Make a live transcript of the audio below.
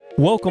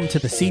Welcome to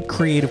the Seed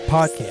Creative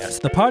Podcast,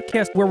 the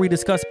podcast where we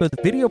discuss both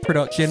video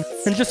production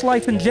and just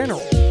life in general.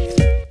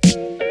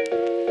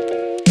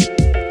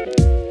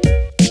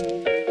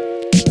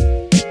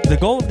 The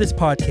goal of this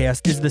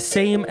podcast is the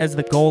same as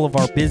the goal of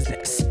our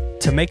business,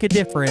 to make a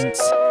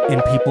difference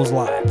in people's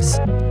lives.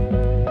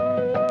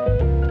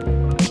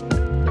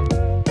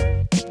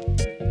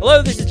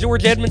 Hello, this is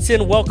George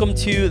Edmondson. Welcome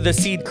to the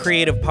Seed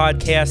Creative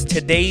Podcast.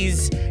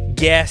 Today's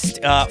guest,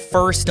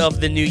 first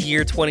of the new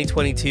year,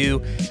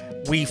 2022,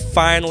 we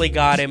finally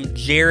got him,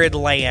 Jared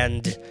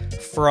Land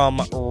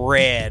from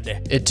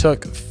Red. It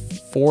took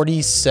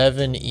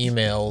 47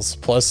 emails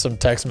plus some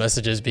text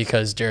messages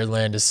because Jared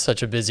Land is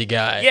such a busy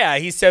guy. Yeah,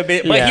 he's so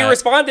busy. But he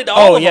responded to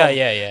all of them.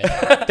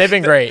 Yeah. They've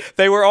been great.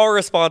 They were all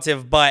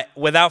responsive. But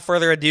without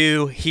further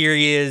ado, here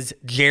he is,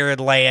 Jared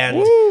Land.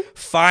 Woo!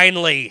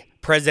 Finally,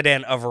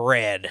 president of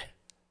Red.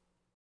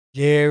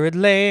 Jared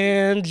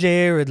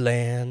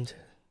Land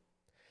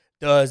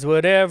does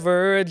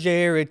whatever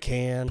Jared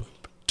can.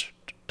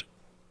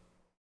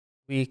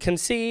 We can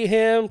see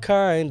him,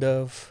 kind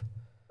of.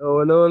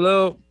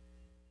 Hello.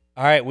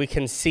 All right, we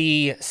can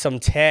see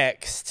some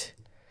text.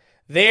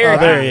 There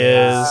he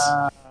is.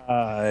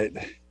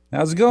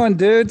 How's it going,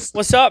 dudes?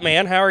 What's up,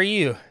 man? How are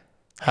you?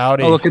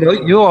 Howdy. Oh, look at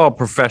you all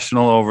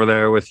professional over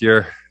there with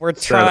your... We're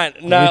trying.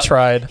 No, we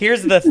tried.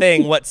 Here's the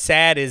thing. What's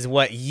sad is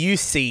what you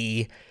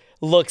see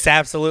looks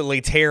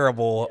absolutely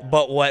terrible,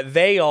 but what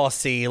they all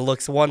see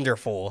looks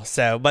wonderful.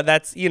 So, but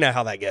that's, you know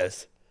how that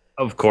goes.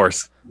 Of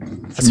course.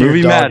 I see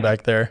your dog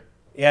back there.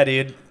 Yeah,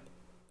 dude.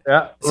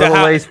 Yeah.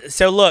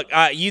 So look,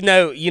 you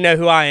know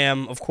who I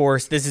am, of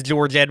course. This is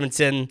George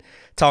Edmondson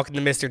talking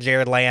to Mr.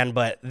 Jared Land,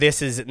 but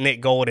this is Nick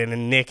Golden,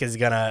 and Nick is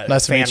gonna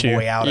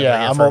fanboy out over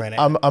here for a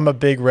minute. I'm a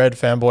big Red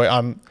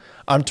fanboy.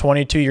 I'm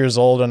 22 years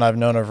old, and I've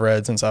known of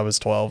Red since I was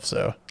 12.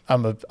 So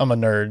I'm a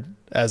nerd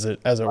as it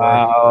were.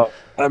 Wow,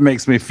 that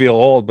makes me feel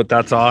old, but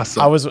that's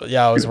awesome. I was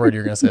worried you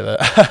were gonna say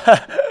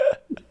that.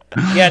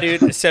 Yeah,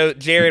 dude. So,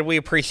 Jared, we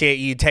appreciate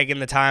you taking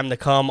the time to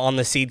come on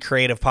the Seed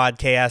Creative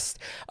Podcast.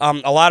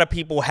 A lot of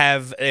people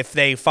have, if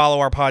they follow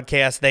our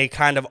podcast, they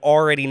kind of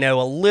already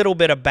know a little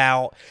bit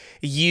about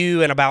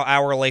you and about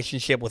our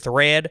relationship with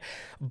Red.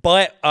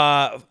 But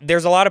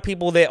there's a lot of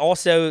people that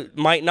also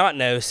might not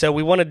know. So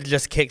we wanted to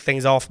just kick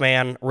things off,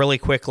 man, really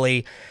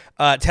quickly.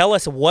 Tell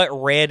us what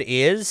Red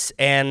is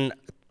and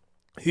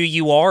who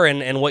you are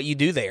and what you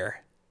do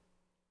there.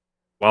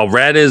 Well,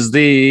 Red is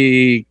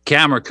the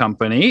camera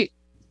company.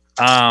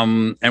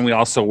 And we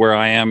also, where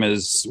I am,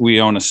 is we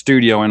own a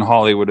studio in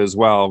Hollywood as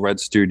well, Red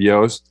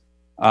Studios.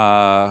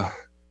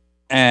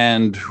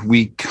 And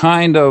we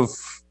kind of,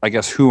 I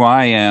guess who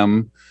I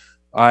am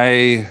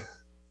the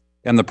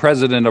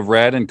president of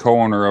Red and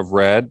co-owner of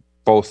Red,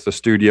 both the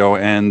studio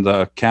and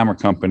the camera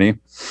company.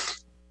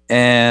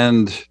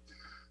 And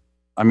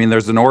I mean,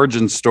 there's an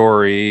origin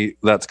story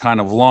that's kind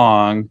of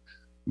long,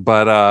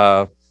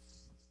 but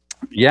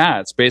yeah,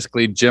 it's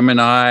basically Jim and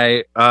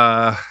I,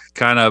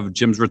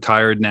 Jim's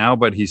retired now,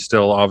 but he's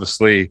still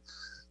obviously,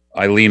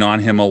 I lean on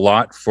him a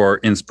lot for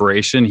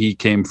inspiration. He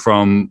came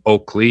from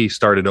Oakley,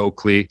 started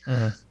Oakley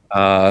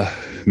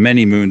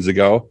many moons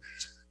ago.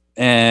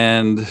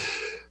 And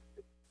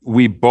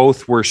we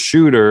both were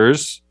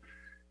shooters.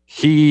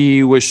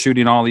 He was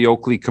shooting all the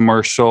Oakley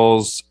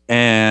commercials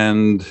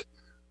and,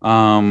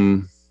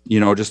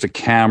 just a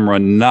camera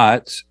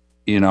nut,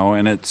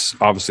 and it's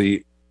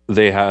obviously,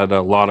 they had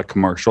a lot of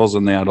commercials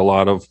and they had a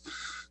lot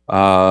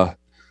of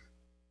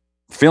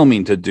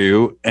filming to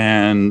do,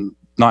 and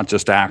not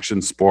just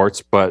action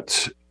sports,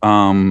 but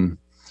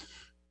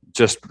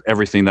just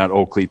everything that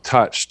Oakley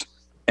touched.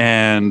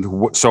 And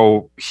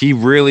so he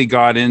really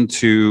got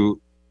into,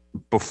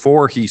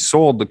 before he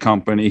sold the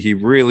company, he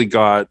really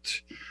got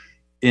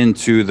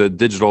into the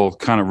digital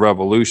kind of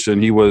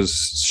revolution. He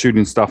was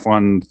shooting stuff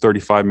on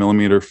 35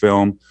 millimeter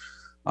film.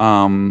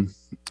 And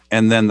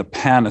then the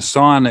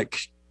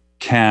Panasonic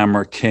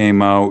camera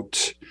came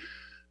out,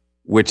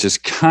 which is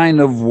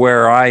kind of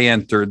where I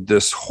entered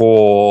this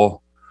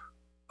whole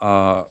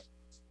arena.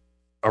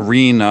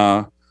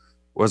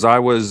 I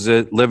was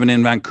living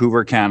in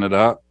Vancouver,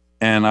 Canada,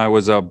 and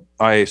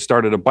I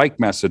started a bike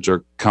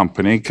messenger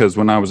company because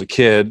when I was a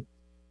kid,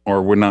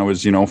 or when I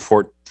was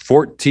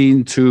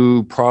 14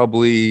 to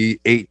probably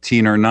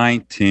 18 or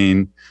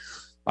 19,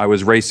 I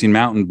was racing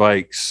mountain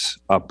bikes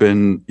up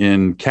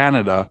in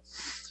Canada.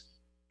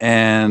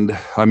 And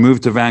I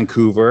moved to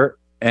Vancouver,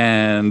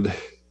 and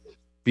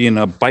being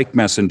a bike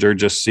messenger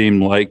just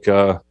seemed like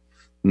a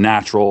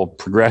natural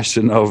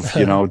progression of,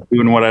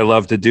 doing what I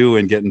love to do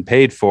and getting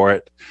paid for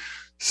it.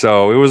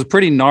 So it was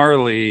pretty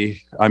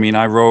gnarly. I mean,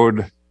 I rode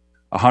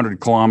 100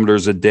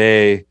 kilometers a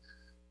day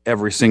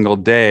every single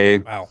day.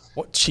 Wow.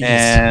 Jeez.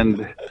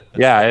 And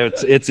yeah,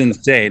 it's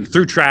insane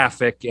through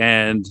traffic.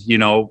 And,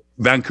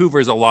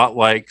 Vancouver is a lot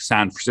like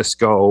San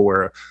Francisco,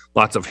 where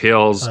lots of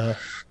hills.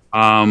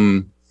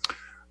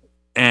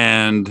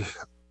 And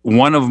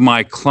one of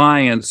my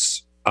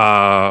clients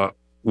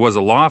was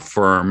a law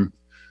firm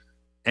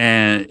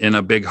and in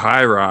a big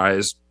high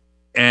rise,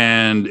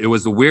 And it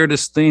was the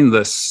weirdest thing.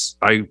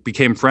 I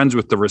became friends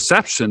with the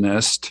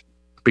receptionist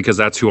because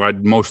that's who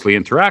I'd mostly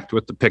interact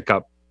with to pick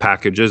up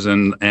packages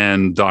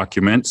and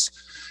documents.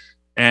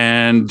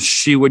 And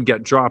she would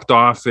get dropped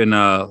off in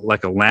a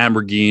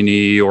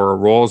Lamborghini or a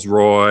Rolls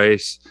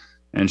Royce,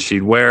 and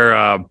she'd wear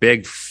a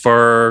big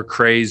fur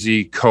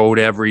crazy coat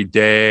every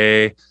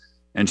day.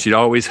 And she'd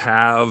always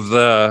have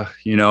the,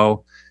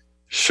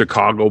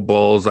 Chicago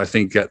Bulls, I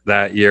think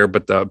that year,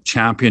 but the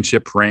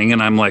championship ring.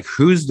 And I'm like,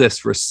 who's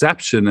this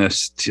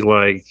receptionist?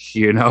 Like,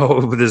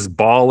 this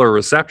baller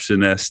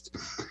receptionist.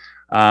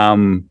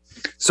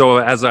 So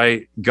as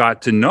I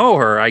got to know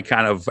her, I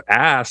kind of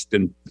asked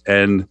and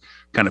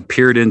kind of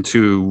peered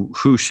into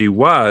who she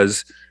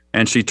was.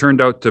 And she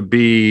turned out to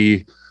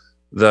be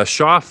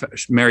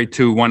married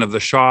to one of the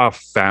Shaw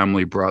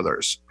family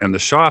brothers. And the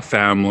Shaw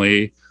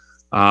family,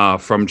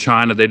 from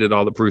China, they did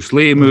all the Bruce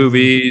Lee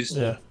movies,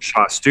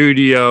 Shaw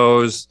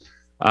Studios.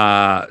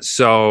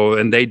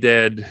 And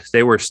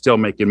they were still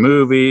making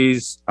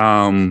movies.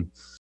 I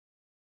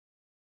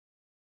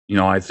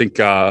think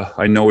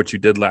I Know What You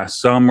Did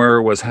Last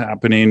Summer was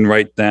happening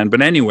right then.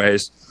 But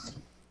anyways,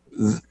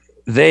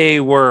 they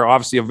were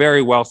obviously a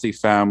very wealthy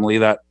family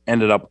that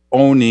ended up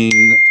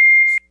owning.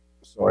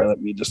 Sorry, let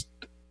me just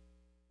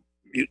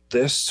mute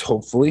this,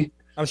 hopefully.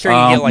 I'm sure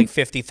you get like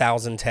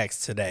 50,000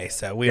 texts today,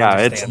 so we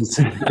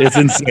understand. It's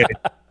insane.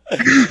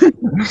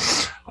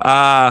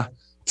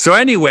 So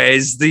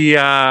anyways,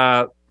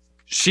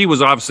 she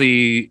was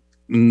obviously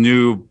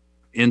new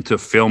into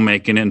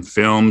filmmaking and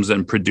films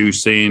and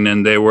producing,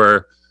 and they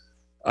were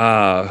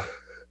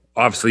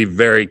obviously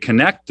very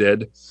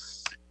connected.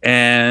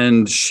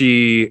 And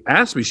she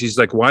asked me, she's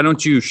like, why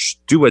don't you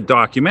do a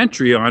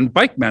documentary on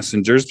bike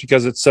messengers?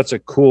 Because it's such a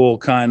cool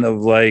kind of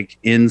like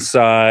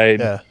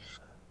inside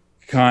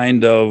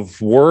kind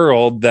of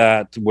world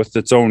that with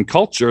its own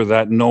culture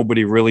that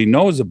nobody really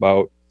knows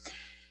about.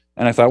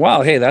 And I thought,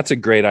 wow, hey, that's a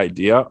great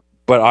idea.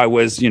 But I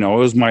was, it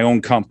was my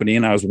own company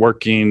and I was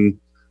working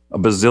a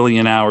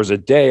bazillion hours a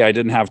day. I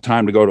didn't have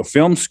time to go to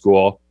film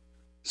school.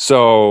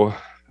 So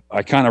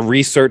I kind of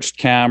researched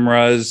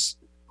cameras.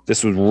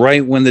 This was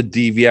right when the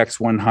DVX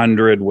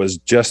 100 was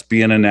just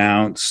being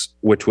announced,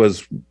 which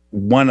was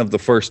one of the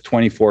first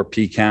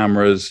 24p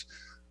cameras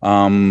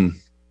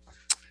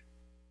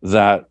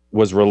that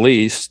was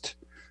released.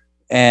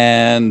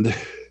 And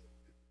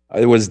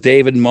it was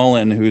David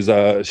Mullen, who's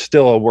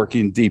still a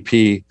working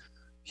DP.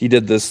 He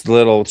did this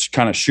little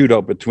kind of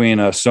shootout between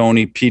a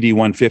Sony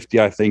PD-150,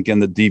 I think, and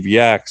the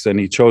DVX, and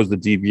he chose the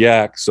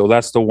DVX. So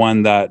that's the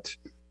one that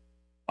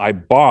I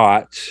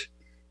bought.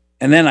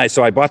 And then I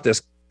bought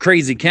this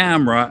crazy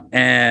camera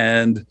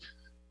and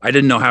I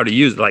didn't know how to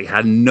use it. Like,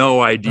 had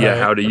no idea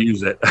how to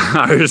use it.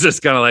 I was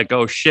just kind of like,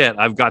 oh shit,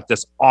 I've got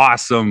this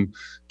awesome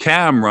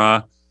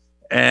camera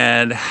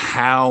and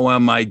how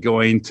am I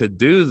going to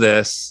do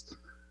this?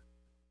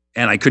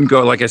 And I couldn't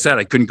go, like I said,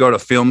 I couldn't go to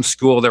film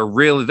school.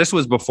 This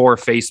was before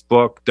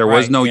Facebook. There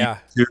was no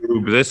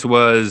YouTube. This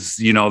was,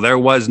 there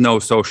was no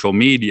social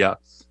media.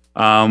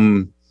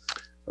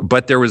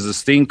 But there was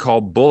this thing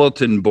called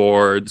bulletin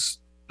boards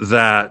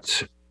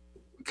that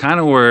kind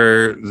of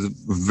were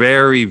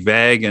very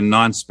vague and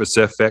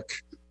non-specific.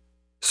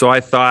 So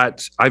I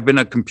thought, I've been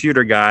a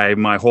computer guy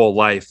my whole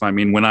life. I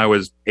mean, when I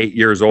was 8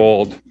 years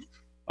old,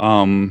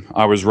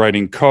 I was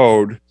writing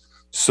code.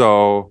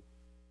 So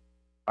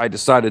I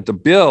decided to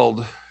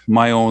build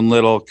my own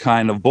little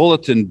kind of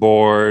bulletin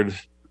board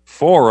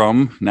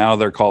forum. Now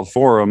they're called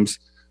forums,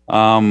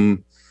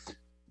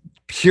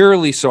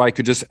 purely so I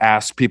could just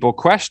ask people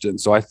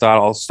questions. So I thought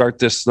I'll start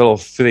this little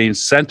thing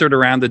centered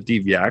around the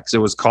DVX.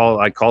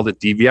 I called it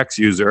DVX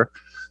user.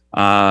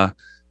 And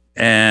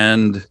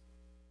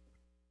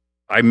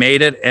I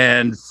made it.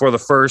 And for the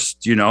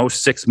first,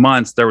 6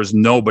 months, there was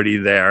nobody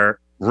there.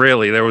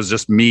 Really, there was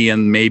just me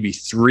and maybe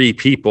 3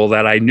 people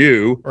that I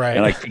knew. Right.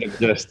 And I could have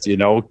just,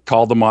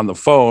 called them on the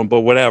phone,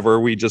 but whatever.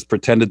 We just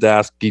pretended to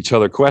ask each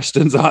other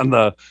questions on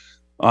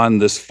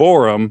this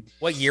forum.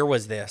 What year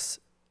was this?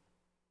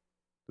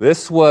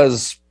 This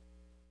was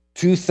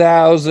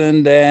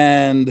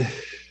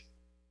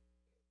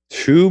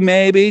 2002,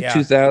 maybe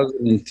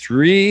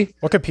 2003.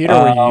 What computer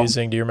were you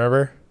using? Do you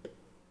remember?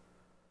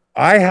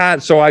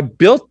 I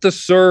built the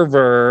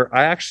server.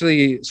 I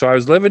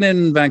was living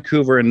in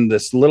Vancouver in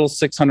this little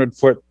 600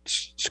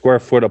 square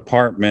foot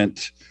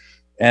apartment.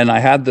 And I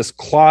had this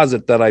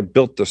closet that I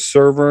built the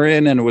server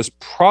in. And it was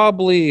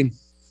probably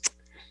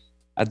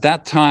at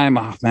that time,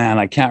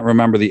 I can't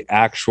remember the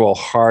actual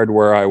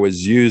hardware I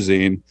was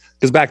using.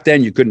 Because back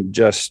then you couldn't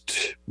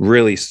just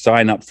really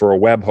sign up for a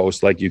web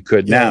host like you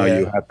could now.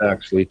 You had to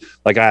actually,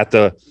 I had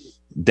to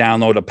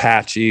download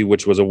Apache,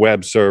 which was a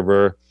web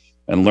server,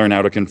 and learn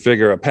how to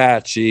configure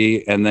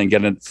Apache, and then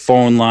get a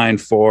phone line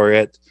for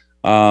it.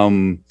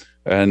 And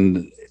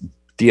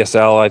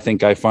DSL, I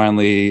think I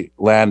finally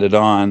landed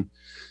on.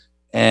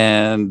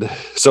 And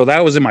so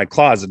that was in my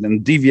closet,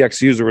 and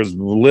DVX user was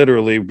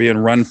literally being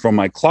run from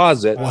my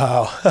closet.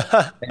 Wow.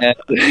 And,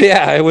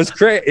 it was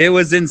crazy. It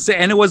was insane.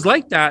 And it was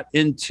like that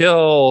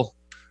until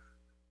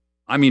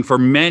I mean, for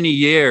many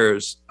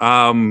years.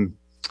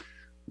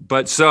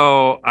 But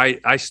so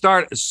I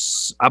start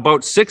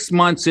about 6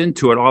 months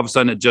into it. All of a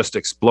sudden, it just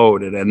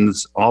exploded, and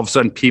all of a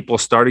sudden, people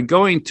started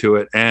going to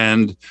it,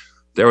 and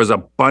there was a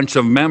bunch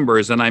of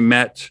members. And I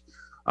met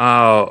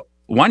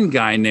one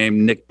guy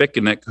named Nick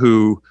Bickenick,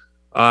 who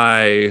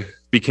I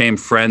became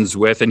friends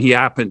with, and he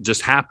happened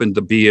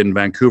to be in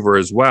Vancouver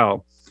as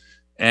well,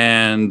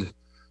 and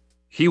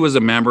he was a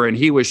member, and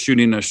he was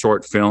shooting a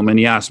short film, and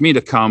he asked me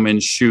to come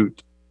and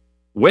shoot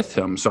with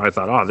him. So I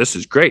thought, oh, this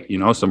is great,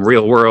 some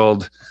real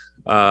world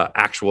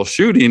actual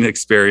shooting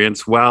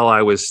experience while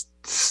I was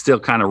still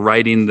kind of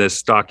writing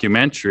this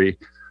documentary.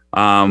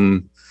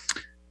 And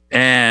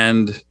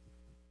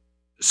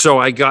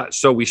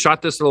so we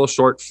shot this little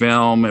short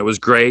film. It was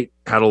great,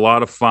 had a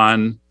lot of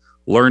fun,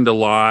 learned a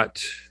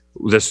lot.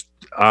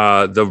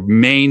 The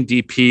main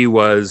DP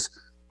was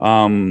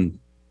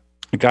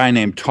a guy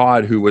named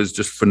Todd, who was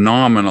just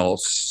phenomenal,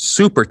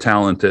 super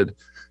talented.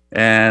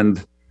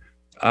 And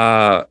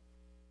I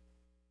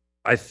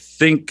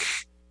think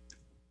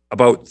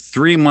about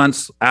 3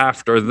 months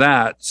after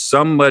that,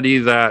 somebody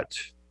that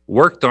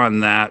worked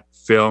on that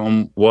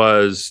film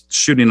was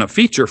shooting a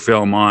feature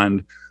film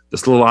on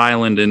this little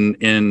island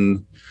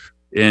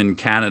in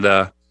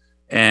Canada,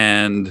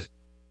 and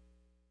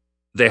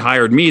they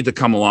hired me to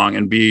come along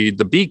and be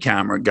the B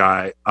camera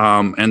guy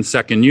and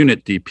second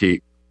unit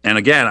DP. And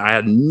again, I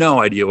had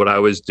no idea what I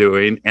was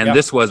doing, and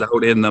this was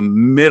out in the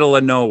middle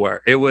of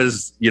nowhere. It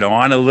was,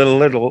 on a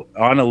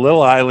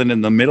little island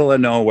in the middle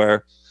of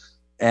nowhere.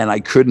 And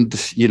I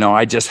couldn't,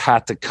 I just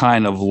had to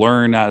kind of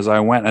learn as I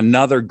went.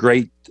 Another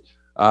great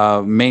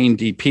main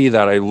DP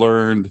that I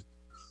learned,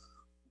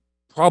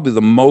 probably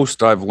the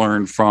most I've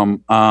learned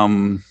from,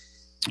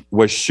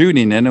 was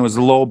shooting in. It was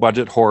a low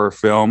budget horror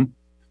film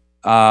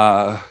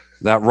that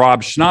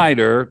Rob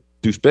Schneider,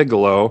 Deuce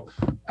Bigelow,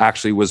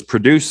 actually was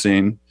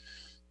producing.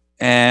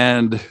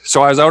 And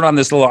so I was out on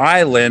this little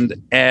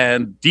island,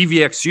 and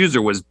DVX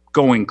User was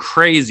going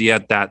crazy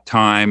at that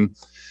time,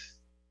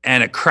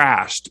 and it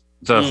crashed.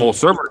 The whole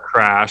server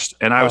crashed,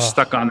 and I was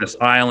stuck on this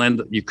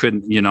island. I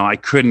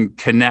couldn't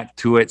connect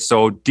to it.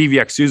 So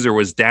DVX User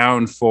was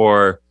down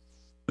for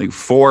like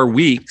 4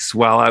 weeks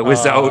while I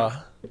was out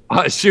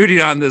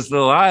shooting on this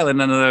little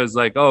island. And I was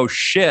like, oh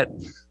shit,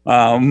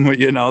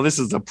 this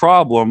is a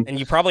problem. And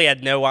you probably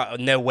had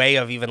no way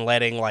of even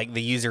letting like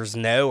the users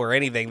know or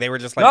anything. They were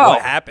just like,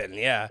 what happened?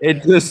 Yeah.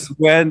 It just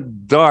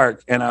went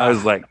dark, and I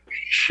was like,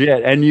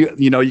 shit. And you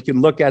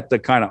can look at the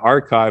kind of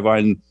archive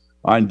on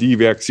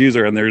DVX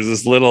User, and there's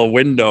this little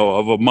window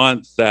of a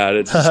month that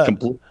it's just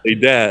completely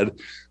dead.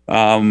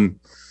 And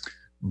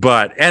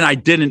I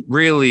didn't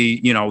really,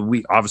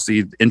 we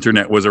obviously the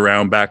internet was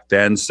around back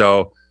then.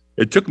 So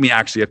it took me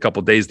actually a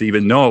couple of days to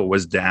even know it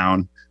was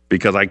down,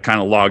 because I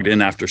kind of logged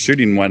in after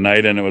shooting one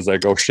night, and it was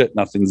like, oh shit,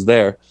 nothing's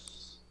there.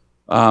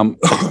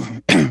 But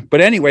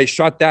anyway,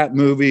 shot that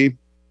movie,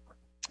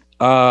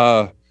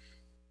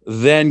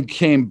 then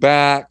came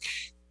back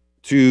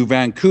to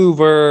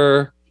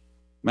Vancouver.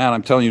 Man,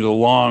 I'm telling you the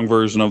long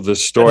version of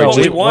this story. That's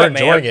what we want, we're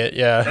enjoying it,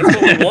 yeah. That's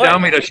what we want. Tell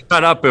me to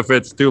shut up if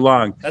it's too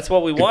long. That's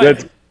what we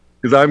want.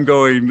 Because I'm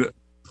going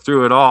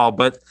through it all.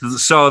 But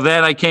so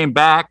then I came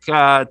back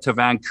to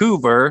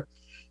Vancouver,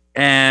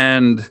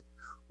 and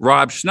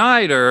Rob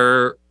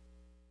Schneider,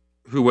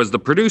 who was the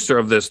producer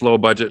of this low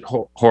budget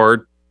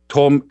horror,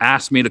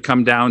 asked me to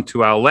come down to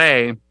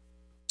LA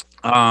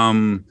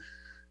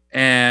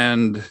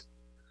and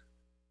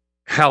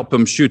help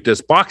him shoot this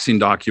boxing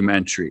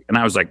documentary. And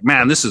I was like,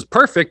 man, this is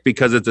perfect,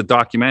 because it's a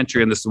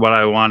documentary and this is what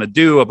I want to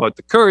do about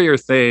the courier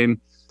thing.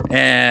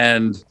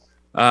 And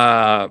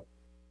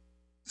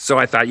so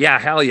I thought, yeah,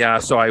 hell yeah.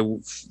 So I,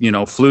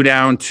 flew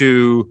down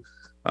to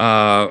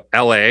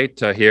LA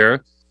to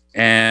here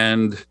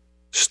and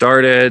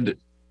started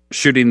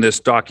shooting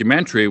this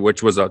documentary,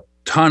 which was a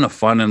ton of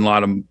fun and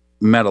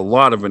met a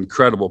lot of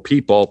incredible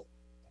people.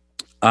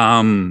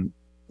 A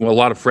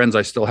lot of friends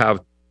I still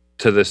have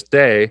to this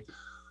day.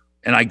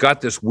 And I got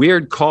this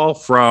weird call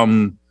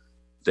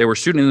they were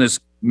shooting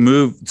this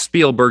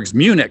Spielberg's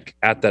Munich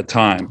at that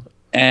time.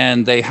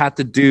 And they had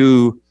to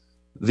do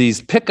these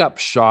pickup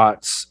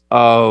shots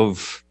for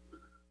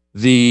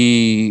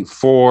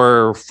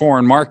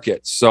foreign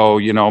markets. So,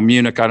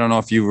 Munich, I don't know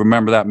if you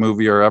remember that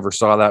movie or ever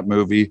saw that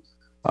movie.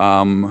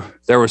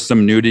 There was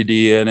some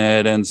nudity in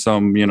it and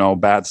some,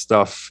 bad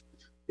stuff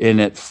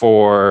in it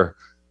for,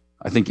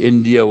 I think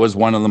India was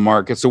one of the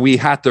markets. So we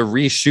had to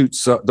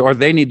reshoot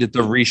they needed to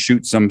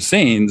reshoot some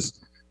scenes.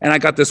 And I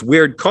got this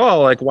weird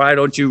call, like, why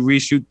don't you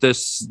reshoot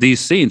these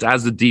scenes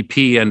as the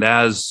DP and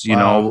as,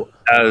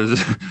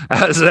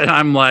 as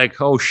I'm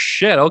like, oh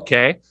shit,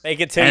 okay. Make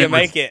it till you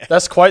make it.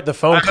 That's quite the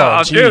phone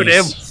call. Dude,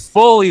 it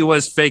fully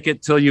was fake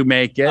it till you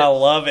make it. I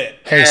love it.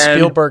 Hey,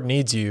 Spielberg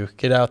needs you.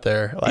 Get out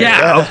there.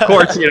 Of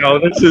course,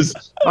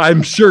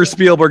 I'm sure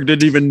Spielberg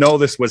didn't even know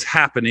this was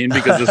happening,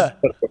 because this is a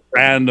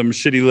random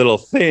shitty little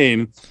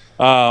thing.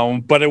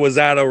 But it was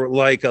at a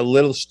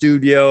little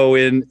studio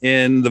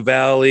in the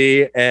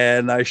valley,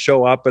 and I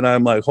show up and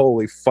I'm like,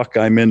 holy fuck,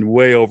 I'm in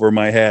way over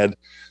my head.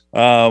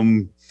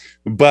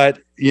 but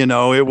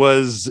it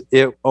was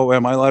it. Oh,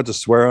 am I allowed to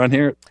swear on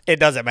here? It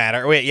doesn't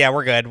matter.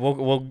 We're good.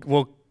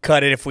 We'll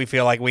cut it if we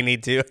feel like we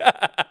need to.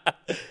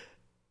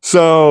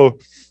 So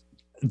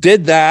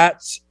did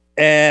that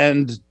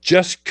and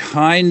just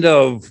kind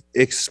of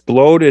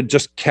exploded,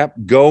 just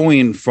kept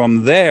going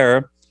from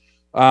there.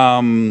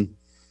 And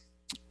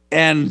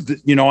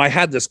I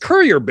had this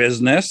courier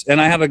business, and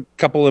I had a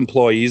couple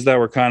employees that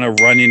were kind of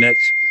running it.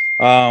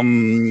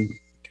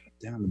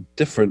 Damn,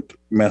 different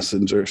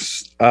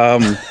messengers.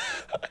 It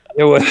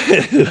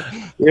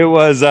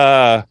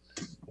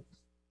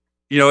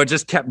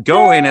just kept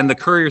going, and the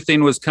courier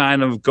thing was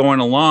kind of going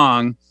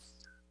along,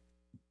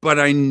 but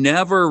I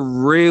never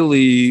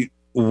really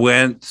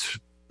went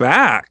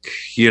back.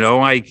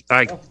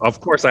 I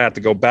of course I had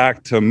to go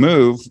back to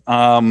move,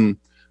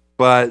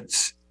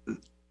 but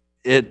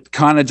it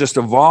kind of just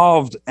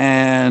evolved.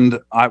 And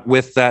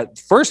with that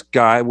first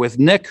guy, with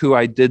Nick, who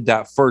I did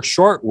that first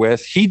short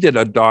with, he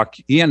ended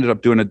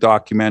up doing a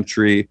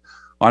documentary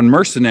on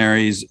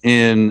mercenaries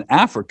in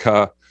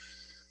Africa.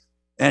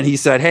 And he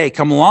said, hey,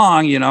 come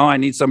along, I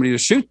need somebody to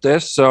shoot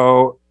this.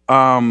 So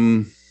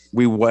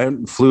we went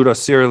and flew to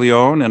Sierra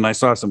Leone, and I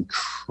saw some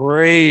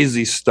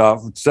crazy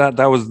stuff.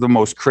 That was the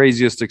most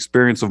craziest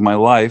experience of my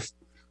life.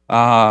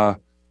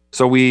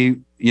 So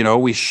we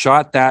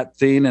shot that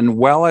thing. And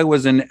while I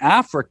was in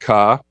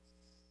Africa,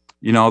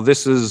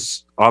 this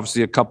is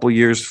obviously a couple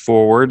years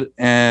forward,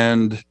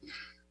 and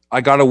I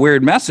got a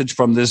weird message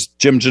from this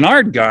Jim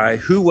Gennard guy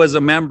who was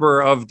a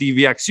member of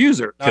DVX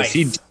User, because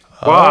he just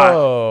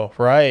bought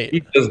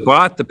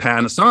the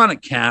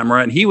Panasonic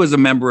camera, and he was a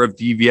member of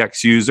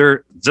DVX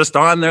User, just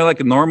on there like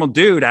a normal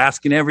dude,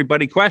 asking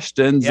everybody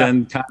questions. Yep.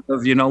 And kind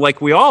of,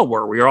 like we all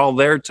were. We were all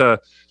there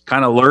to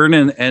kind of learn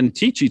and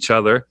teach each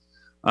other.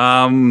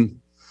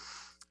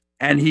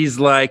 And he's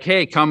like,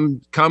 hey,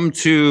 come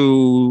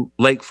to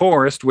Lake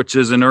Forest, which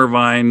is in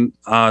Irvine,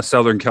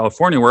 Southern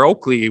California, where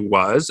Oakley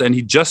was. And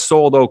he just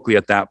sold Oakley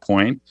at that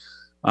point.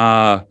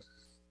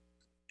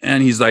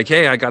 And he's like,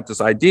 hey, I got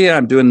this idea.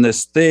 I'm doing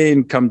this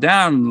thing. Come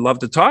down. Love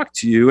to talk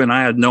to you. And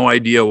I had no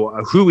idea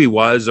who he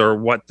was or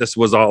what this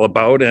was all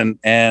about.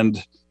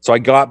 And so I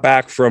got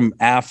back from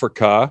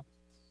Africa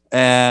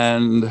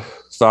and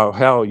thought,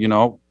 hell,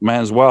 might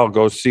as well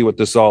go see what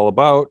this is all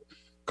about.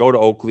 Go to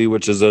Oakley,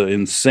 which is at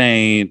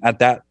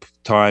that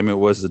time, it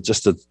was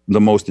just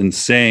the most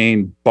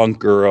insane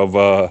bunker of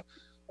a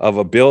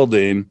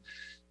building,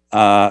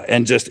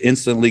 and just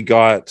instantly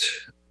got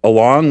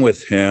along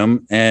with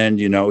him. And,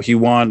 he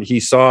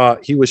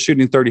was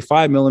shooting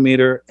 35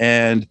 millimeter,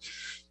 and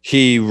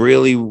he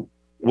really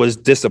was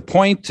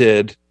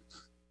disappointed,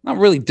 not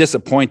really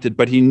disappointed,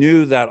 but he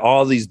knew that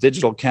all these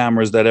digital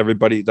cameras that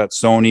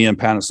Sony and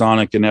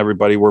Panasonic and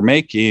everybody were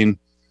making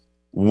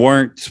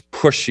weren't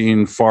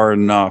pushing far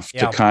enough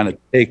to kind of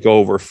take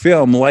over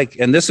film.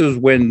 And this is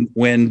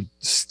when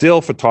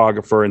still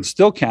photographer and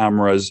still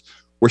cameras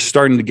were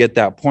starting to get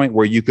that point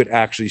where you could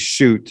actually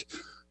shoot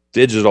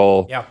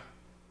digital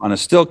on a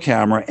still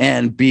camera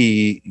and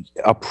be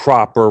a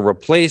proper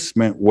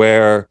replacement,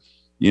 where,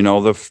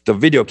 the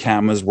video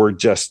cameras were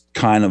just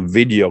kind of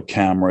video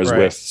cameras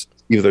with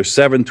either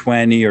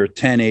 720 or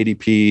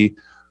 1080p.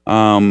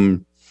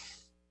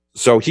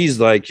 So he's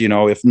like,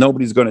 if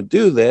nobody's going to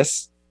do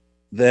this,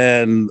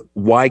 then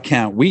why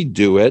can't we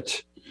do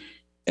it?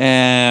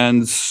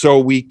 And so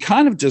we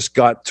kind of just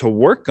got to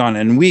work on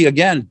it. And we,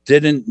 again,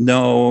 didn't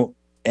know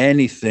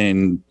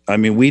anything. I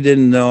mean, we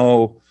didn't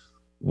know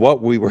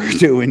what we were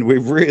doing. We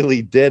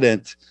really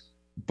didn't.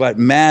 But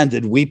man,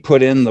 did we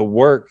put in the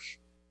work.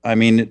 I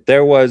mean,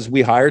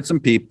 we hired some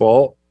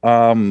people.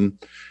 And,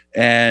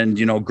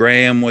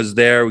 Graham was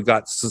there. We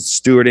got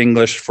Stuart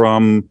English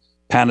from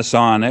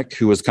Panasonic,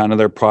 who was kind of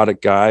their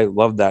product guy.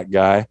 Loved that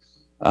guy.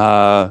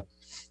 But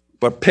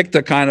picked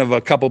a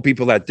couple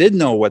people that did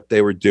know what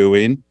they were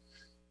doing,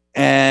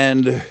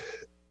 and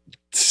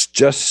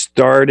just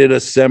started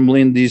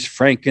assembling these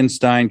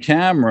Frankenstein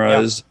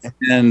cameras. Yep.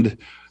 And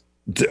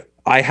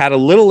I had a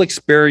little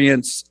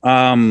experience,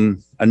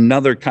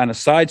 another kind of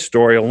side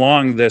story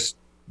along this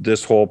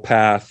whole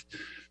path.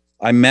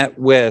 I met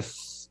with,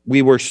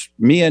 Nick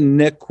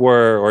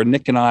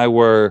and I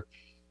were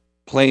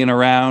playing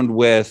around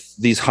with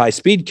these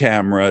high-speed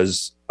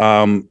cameras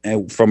from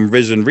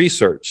Vision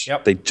Research.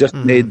 Yep. They just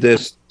made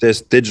this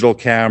digital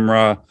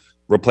camera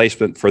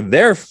replacement for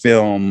their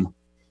film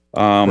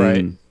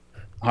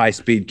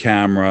high-speed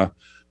camera,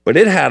 but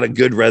it had a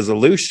good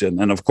resolution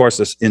and, of course,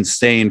 this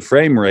insane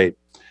frame rate.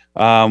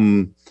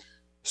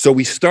 So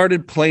we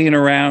started playing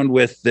around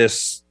with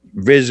this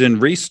Vision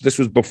Research. This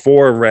was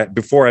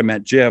before I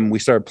met Jim. We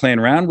started playing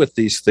around with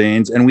these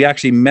things, and we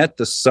actually met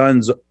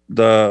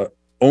the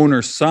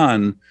owner's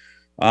son,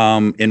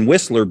 in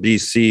Whistler,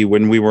 BC,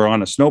 when we were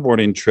on a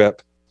snowboarding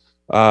trip.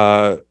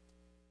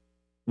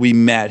 We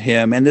met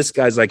him, and this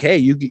guy's like, hey,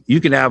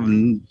 you can have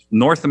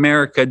North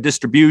America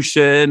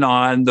distribution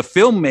on the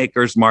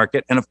filmmakers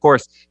market. And of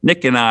course,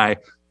 Nick and I,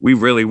 we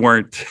really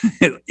weren't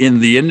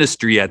in the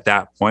industry at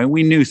that point.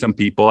 We knew some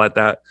people at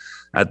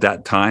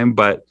that time,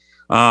 but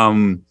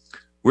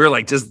we were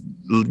like, just,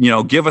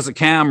 give us a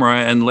camera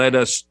and let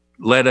us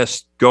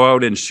go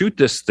out and shoot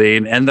this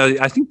thing. And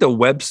I think the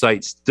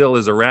website still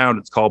is around.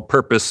 It's called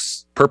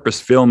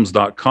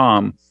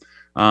purposefilms.com.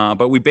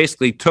 But we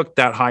basically took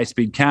that high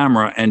speed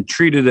camera and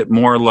treated it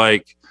more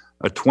like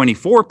a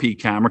 24p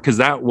camera, because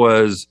that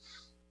was,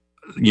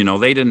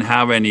 they didn't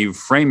have any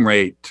frame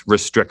rate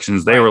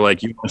restrictions. They were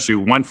like, you want to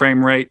shoot one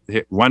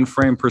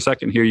frame per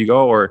second, here you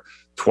go, or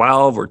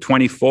 12 or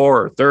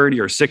 24 or 30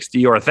 or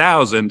 60 or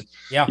 1,000.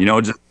 Yeah.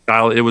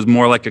 It was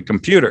more like a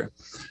computer.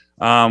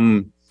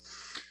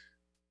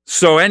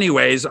 So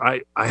anyways,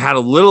 I had a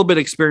little bit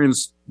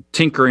experience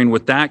tinkering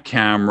with that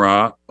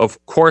camera.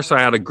 Of course, I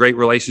had a great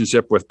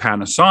relationship with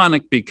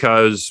Panasonic,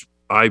 because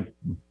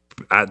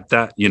as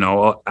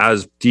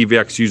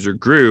DVX User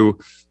grew,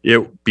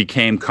 it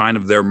became kind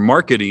of their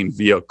marketing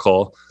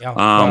vehicle.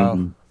 Yeah.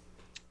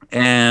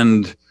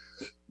 And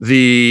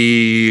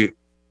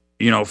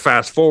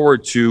fast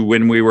forward to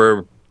when we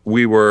were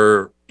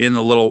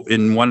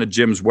in one of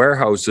Jim's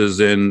warehouses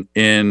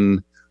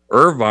in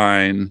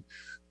Irvine.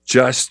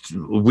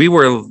 We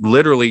were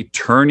literally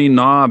turning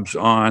knobs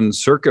on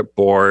circuit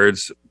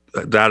boards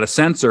that a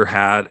sensor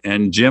had,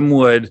 and Jim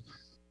would,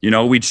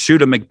 we'd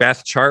shoot a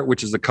Macbeth chart,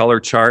 which is a color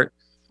chart.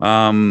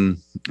 I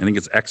think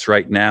it's X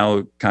right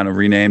now, kind of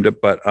renamed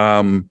it, but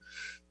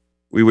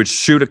we would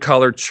shoot a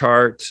color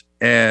chart,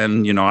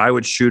 and I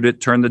would shoot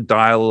it, turn the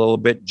dial a little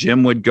bit.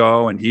 Jim would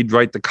go and he'd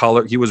write the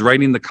color. He was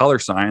writing the color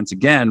science.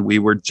 Again, we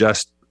were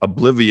just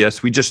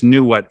oblivious. We just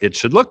knew what it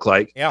should look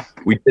like. Yeah.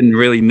 We didn't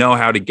really know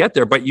how to get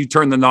there, but you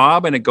turn the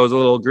knob and it goes a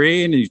little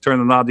green, and you turn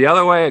the knob the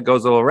other way, it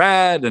goes a little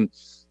red. And,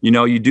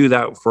 you do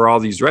that for all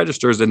these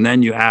registers, and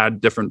then you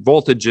add different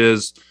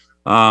voltages,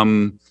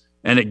 and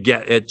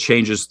it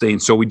changes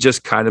things. So we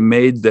just kind of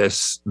made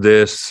this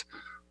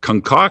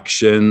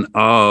concoction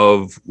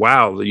of,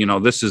 wow,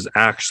 this is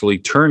actually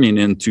turning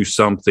into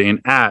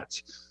something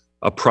at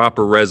a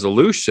proper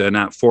resolution,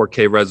 at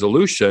 4K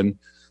resolution,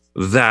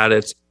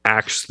 that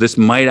this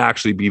might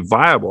actually be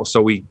viable.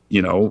 So we,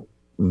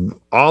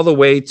 all the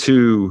way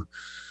to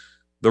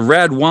the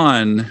Red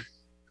One.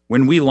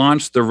 When we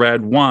launched the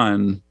Red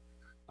One,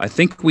 I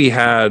think we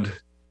had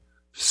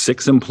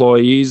 6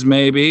 employees,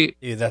 maybe.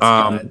 Dude, that's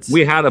nuts.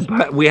 We had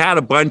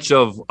a bunch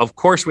of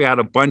course, we had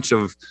a bunch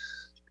of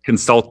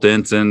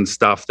consultants and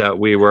stuff that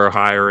we were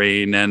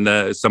hiring,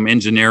 and some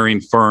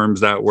engineering firms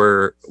that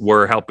were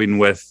helping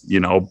with,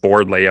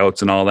 board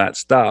layouts and all that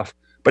stuff.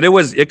 But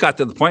it got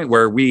to the point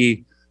where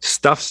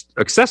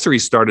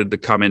accessories started to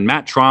come in.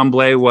 Matt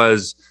Tremblay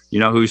was,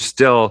 who's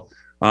still,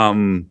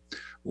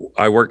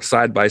 I work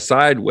side by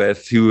side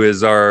with, who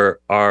is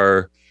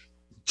our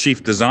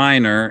chief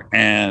designer,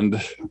 and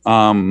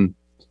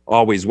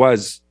always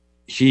was.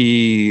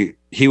 He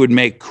would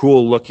make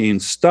cool looking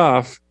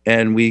stuff,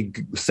 and we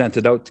sent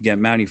it out to get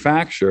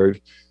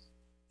manufactured.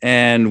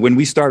 And when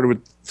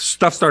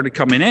stuff started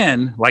coming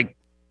in, like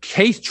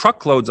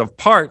truckloads of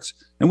parts,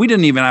 and we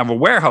didn't even have a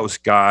warehouse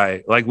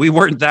guy. Like, we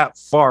weren't that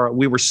far.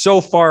 We were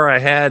so far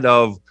ahead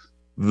of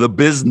the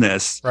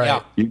business.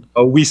 Right.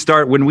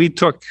 When we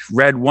took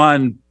Red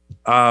One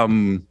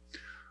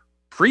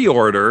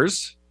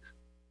pre-orders,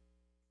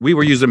 we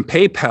were using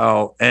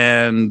PayPal,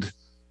 and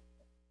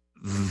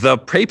the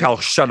PayPal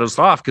shut us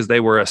off because they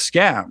were a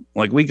scam.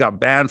 Like, we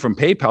got banned from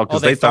PayPal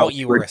because they thought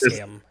you were a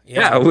scam.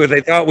 Yeah, they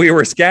thought we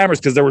were scammers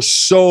because there were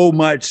so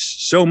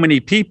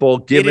many people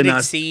giving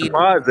us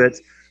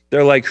deposits.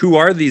 They're like, who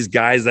are these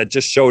guys that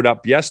just showed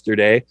up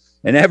yesterday?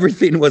 And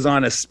everything was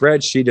on a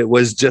spreadsheet. It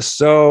was just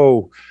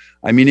so,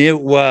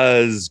 it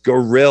was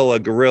guerrilla,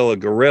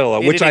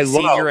 which I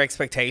love. Your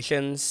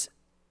expectations?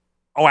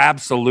 Oh,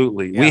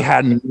 absolutely. Yeah. We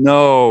had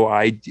no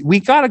idea.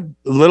 We got a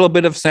little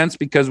bit of sense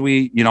because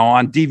we,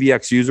 on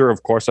DVX User,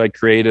 of course, I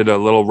created a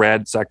little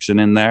red section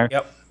in there.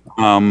 Yep.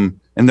 And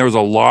there was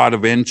a lot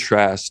of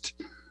interest,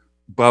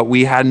 but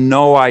we had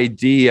no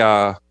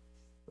idea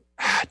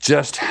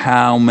just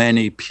how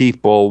many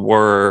people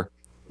were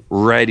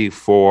ready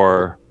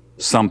for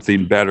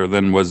something better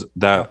than was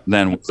out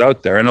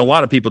there. And a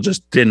lot of people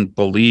just didn't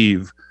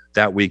believe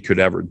that we could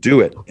ever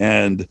do it.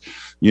 And,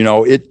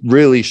 we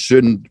really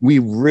shouldn't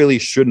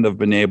have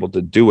been able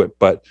to do it.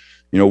 But,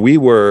 we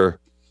were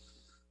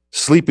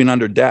sleeping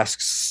under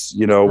desks,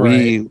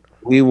 Right.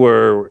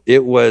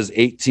 it was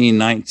 18,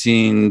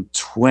 19,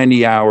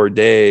 20 hour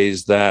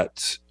days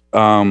that,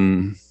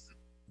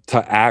 to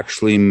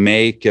actually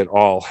make it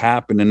all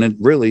happen. And it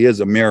really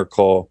is a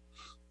miracle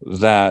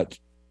that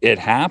it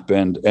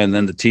happened. And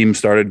then the team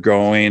started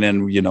growing,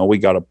 and, we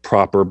got a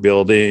proper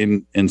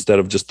building instead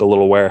of just a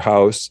little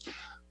warehouse.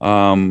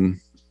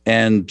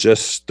 And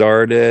just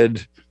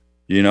started,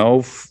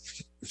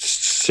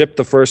 shipped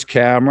the first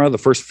camera, the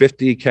first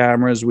 50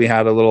 cameras. We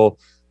had a little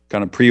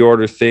kind of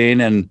pre-order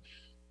thing, and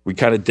we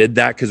kind of did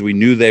that because we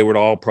knew they would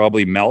all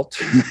probably melt.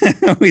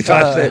 We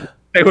thought that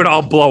they would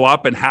all blow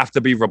up and have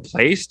to be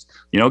replaced,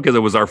 because it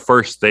was our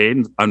first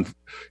thing.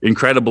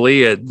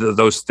 Incredibly,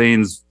 those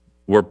things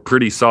were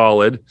pretty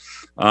solid.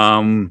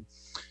 And,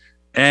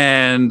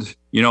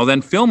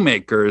 then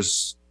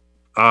filmmakers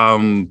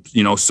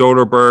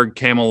Soderbergh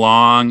came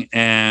along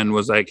and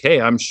was like,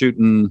 hey, I'm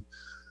shooting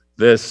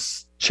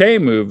this Che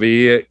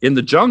movie in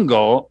the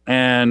jungle,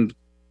 and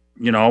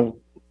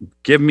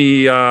give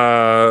me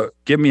a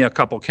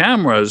couple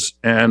cameras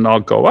and I'll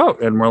go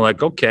out. And we're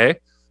like, okay,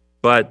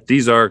 but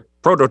these are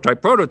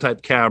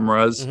prototype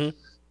cameras. Mm-hmm.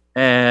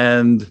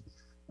 And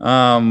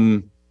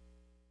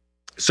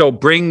so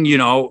bring,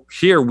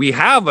 here we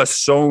have a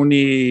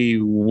Sony,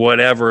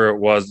 whatever it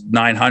was,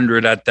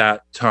 900 at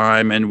that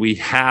time. And we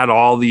had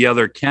all the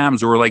other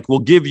cams. We're like, we'll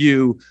give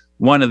you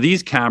one of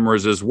these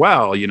cameras as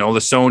well. The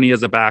Sony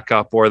as a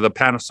backup, or the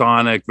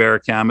Panasonic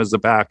VariCam as a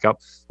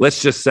backup.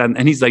 Let's just send.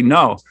 And he's like,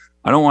 no,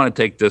 I don't want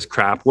to take this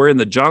crap. We're in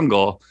the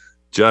jungle.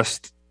 I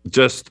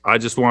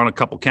just want a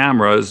couple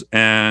cameras,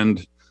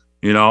 and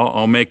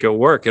I'll make it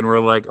work. And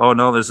we're like, oh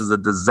no, this is a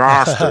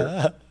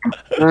disaster,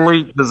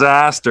 complete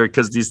disaster,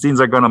 because these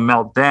things are going to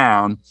melt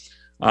down.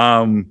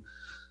 But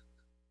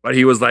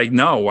he was like,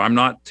 no, I'm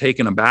not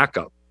taking a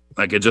backup.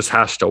 Like, it just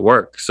has to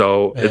work.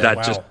 So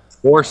just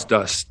forced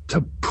us to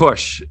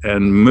push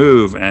and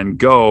move and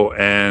go.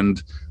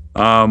 And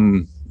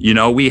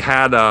we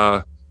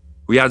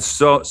had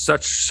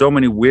so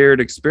many weird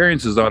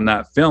experiences on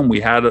that film. We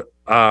had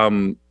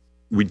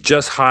we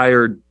just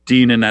hired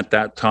Deanan at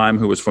that time,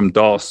 who was from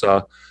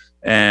Dalsa.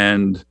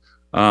 And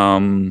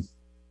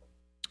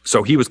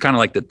so he was kind of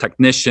like the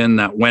technician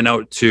that went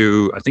out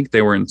to, I think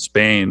they were in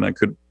Spain, at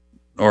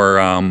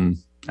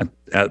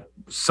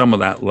some of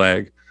that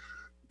leg.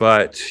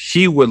 But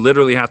he would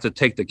literally have to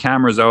take the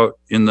cameras out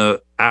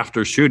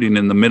after shooting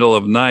in the middle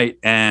of night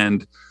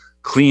and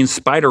clean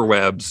spider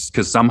webs,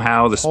 because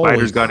somehow the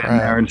spiders got in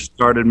there and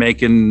started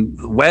making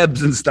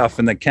webs and stuff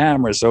in the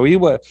camera. So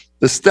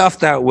the stuff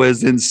that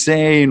was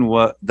insane,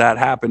 what that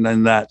happened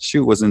in that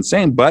shoot was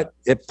insane, but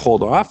it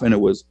pulled off and it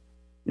was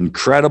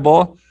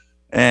incredible.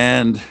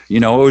 And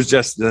it was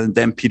just,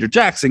 then Peter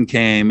Jackson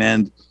came,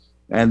 and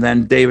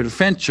then David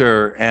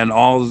Fincher, and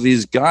all of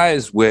these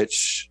guys,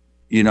 which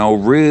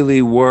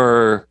really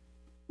were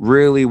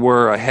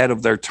ahead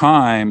of their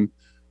time,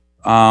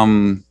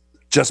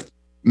 just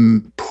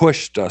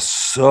pushed us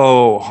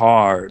so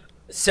hard.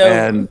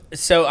 So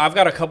I've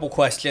got a couple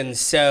questions.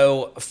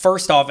 So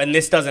first off, and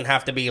this doesn't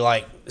have to be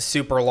like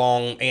super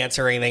long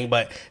answer or anything,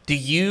 but do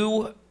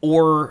you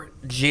or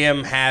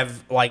Jim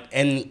have like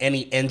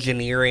any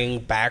engineering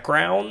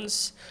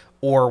backgrounds,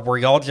 or were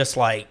y'all just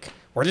like,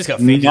 we're just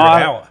gonna figure it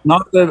out?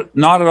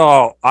 Not at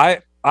all.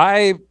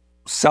 I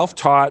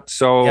self-taught,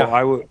 so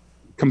yeah.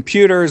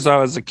 Computers.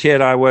 As a kid,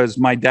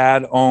 my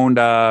dad owned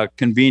a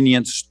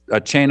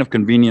chain of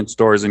convenience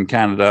stores in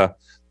Canada.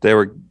 They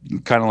were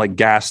kind of like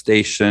gas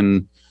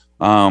station,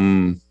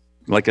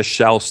 like a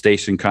Shell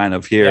station kind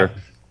of here.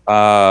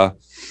 Yeah.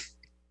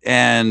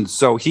 And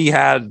so he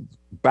had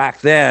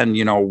back then,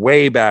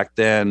 way back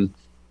then,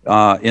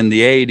 in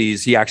the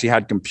 80s, he actually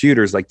had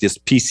computers like this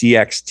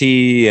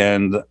PCXT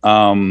and,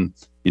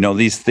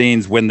 these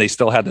things when they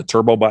still had the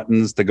turbo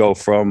buttons to go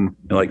from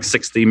like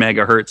 60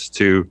 megahertz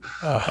to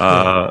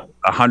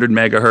 100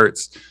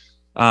 megahertz.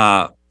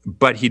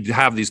 But he'd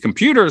have these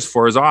computers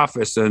for his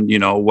office and,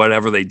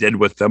 whatever they did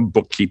with them,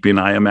 bookkeeping,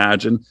 I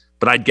imagine.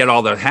 But I'd get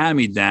all the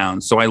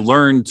hand-me-downs. So I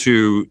learned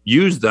to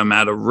use them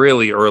at a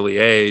really early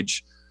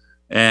age.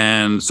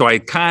 And so I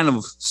kind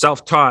of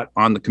self-taught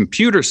on the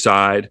computer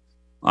side,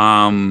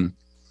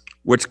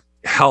 which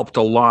helped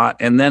a lot.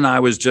 And then I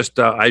would just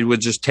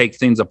take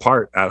things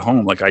apart at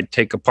home. Like I'd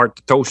take apart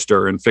the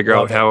toaster and figure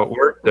out how it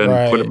worked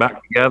and put it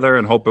back together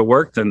and hope it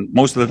worked. And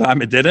most of the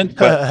time it didn't.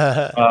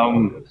 But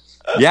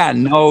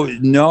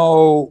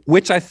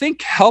which I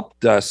think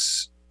helped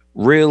us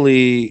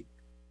really,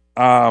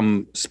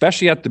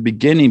 especially at the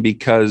beginning,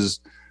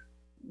 because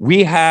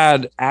we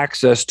had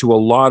access to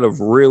a lot of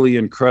really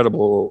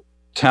incredible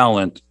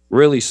talent,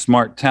 really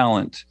smart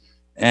talent,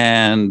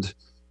 and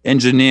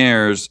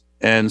engineers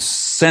and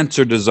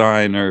sensor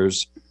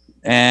designers,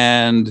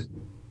 and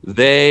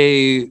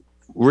we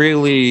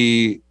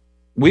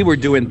were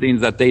doing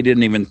things that they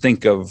didn't even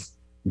think of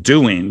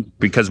doing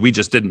because we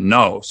just didn't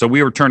know. So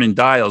we were turning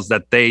dials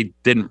that they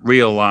didn't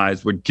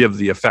realize would give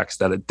the effects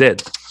that it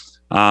did.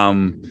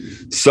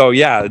 So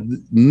yeah,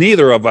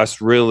 neither of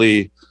us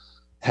really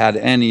had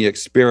any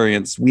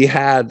experience. We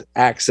had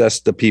access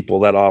to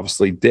people that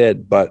obviously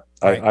did, but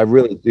I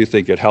really do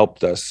think it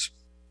helped us.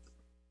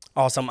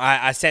 Awesome.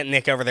 I sent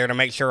Nick over there to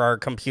make sure our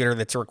computer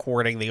that's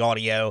recording the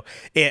audio,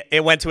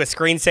 it went to a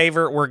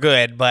screensaver. We're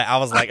good, but I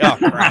was like, oh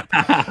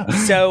crap.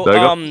 So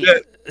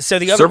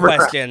the other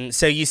question,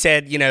 so you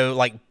said,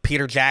 like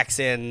Peter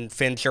Jackson,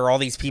 Fincher, all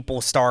these people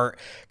start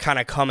kind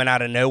of coming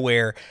out of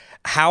nowhere.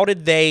 How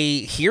did they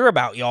hear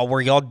about y'all?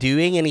 Were y'all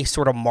doing any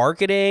sort of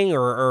marketing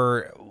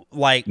or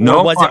like, no,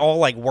 or was it all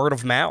like word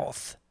of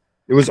mouth?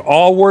 It was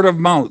all word of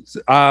mouth.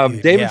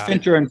 David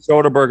Fincher and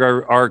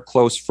Soderbergh are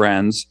close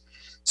friends.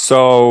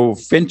 So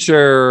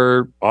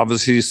Fincher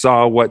obviously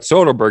saw what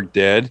Soderbergh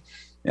did,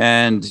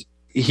 and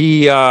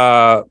he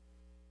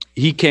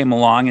came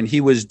along, and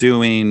he was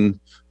doing.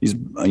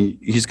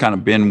 He's kind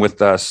of been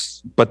with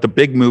us, but the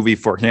big movie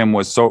for him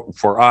was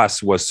for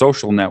us was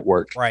Social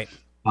Network, right?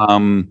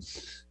 And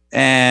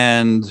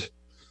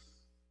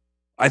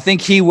I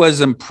think he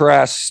was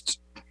impressed.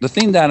 The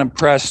thing that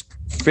impressed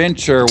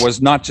Fincher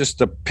was not just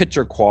the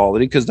picture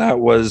quality, because that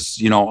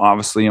was,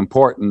 obviously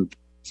important.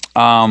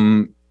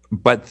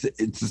 But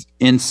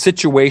in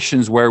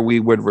situations where we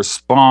would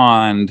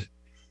respond,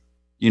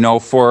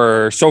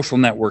 for Social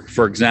Network,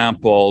 for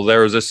example,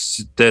 there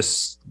was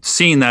this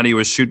scene that he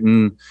was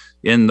shooting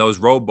in those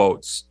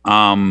rowboats,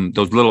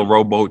 those little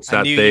rowboats that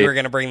I knew you were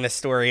going to bring this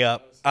story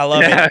up. I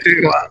love it.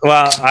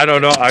 Well, I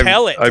don't know.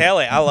 Tell it.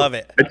 I love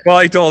it. I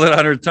probably told it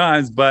 100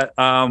 times, but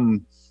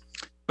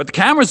the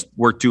cameras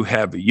were too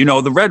heavy.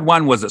 The Red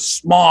One was a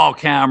small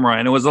camera,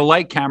 and it was a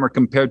light camera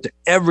compared to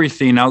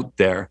everything out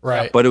there.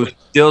 Right. But it was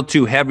still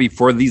too heavy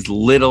for these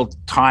little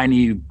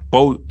tiny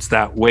boats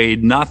that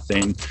weighed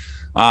nothing.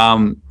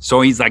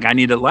 So he's like, I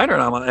need it lighter.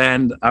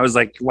 And I was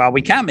like, well,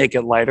 we can't make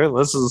it lighter.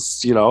 This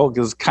is,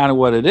 because kind of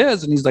what it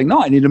is. And he's like,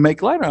 no, I need to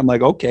make it lighter. I'm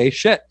like, okay,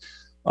 shit.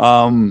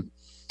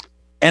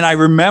 And I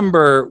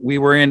remember we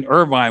were in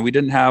Irvine. We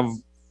didn't have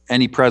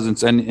any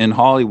presence in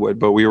Hollywood,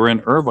 but we were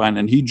in Irvine,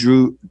 and he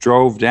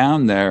drove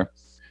down there.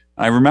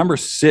 I remember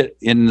sit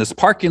in this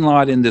parking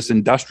lot in this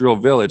industrial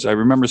village. I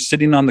remember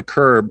sitting on the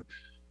curb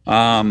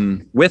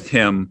with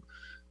him,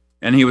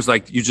 and he was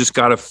like, you just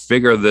got to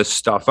figure this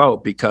stuff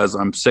out, because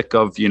I'm sick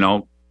of,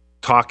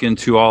 talking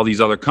to all these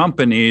other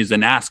companies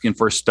and asking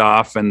for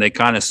stuff, and they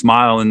kind of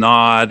smile and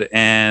nod,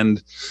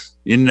 and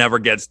it never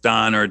gets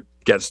done, or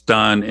gets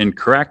done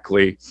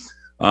incorrectly.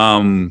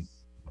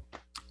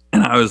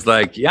 And I was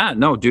like, yeah,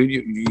 no,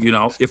 dude,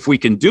 if we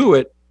can do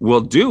it,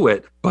 we'll do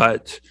it.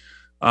 But,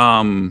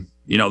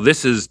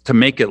 this is to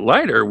make it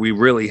lighter. We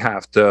really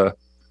have to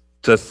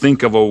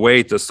think of a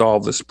way to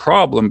solve this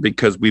problem,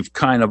 because we've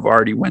kind of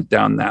already went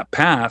down that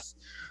path.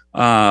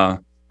 But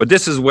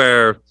this is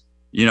where,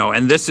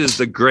 and this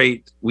is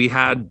we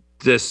had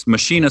this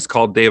machinist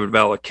called David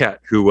Valaquette,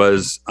 who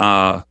was,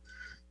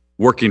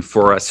 working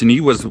for us, and he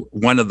was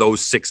one of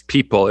those 6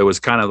 people. It was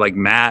kind of like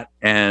Matt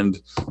and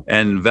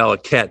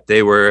Valaquette.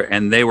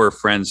 They were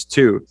friends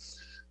too,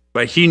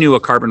 but he knew a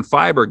carbon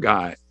fiber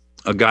guy,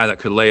 a guy that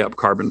could lay up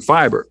carbon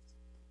fiber.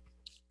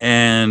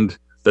 And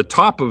the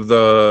top of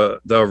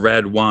the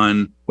Red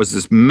One was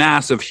this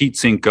massive heat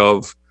sink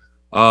of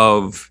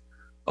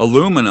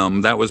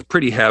aluminum that was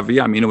pretty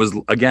heavy. I mean, it was,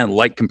 again,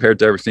 light compared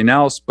to everything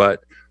else,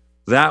 but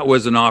that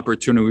was an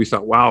opportunity. We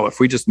thought, wow, if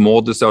we just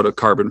mold this out of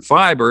carbon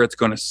fiber, it's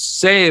going to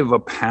save a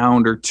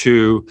pound or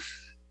two.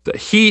 The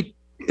heat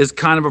is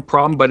kind of a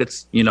problem, but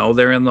it's,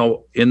 they're in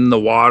the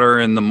water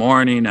in the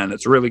morning, and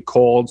it's really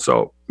cold,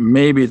 so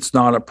maybe it's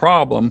not a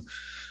problem.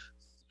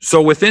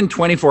 So within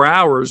 24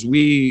 hours,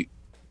 we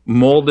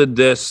molded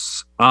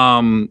this,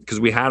 because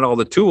we had all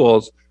the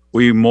tools.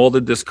 We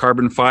molded this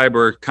carbon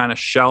fiber kind of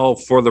shell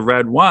for the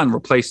Red One,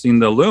 replacing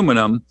the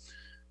aluminum.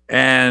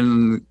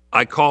 And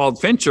I called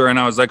Fincher, and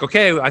I was like,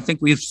 okay, I think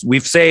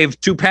we've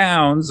saved 2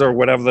 pounds, or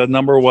whatever the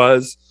number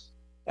was.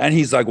 And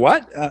he's like,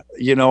 what?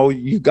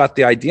 You got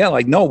the idea?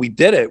 Like, no, we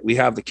did it. We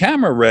have the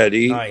camera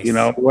ready. Nice.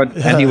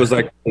 And he was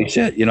like, holy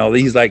shit,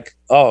 he's like,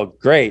 oh,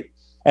 great.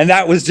 And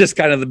that was just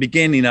kind of the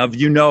beginning of,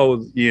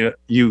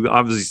 you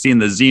obviously seen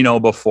the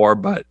Xeno before,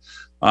 but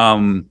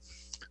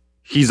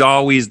he's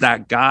always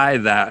that guy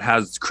that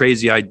has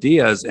crazy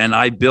ideas. And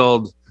I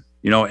build,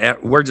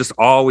 we're just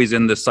always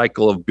in the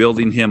cycle of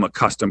building him a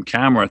custom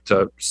camera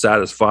to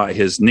satisfy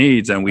his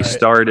needs. And we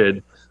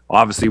started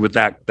obviously with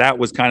that. That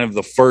was kind of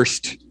the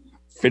first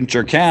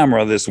Fincher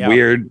camera, this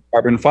weird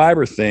carbon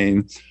fiber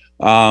thing.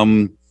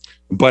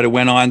 But it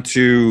went on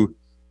to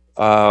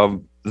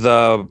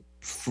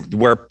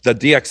where the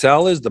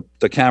DXL is,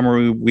 the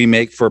camera we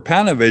make for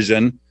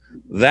Panavision.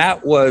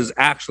 That was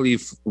actually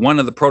one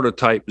of the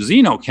prototype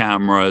Xeno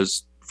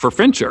cameras for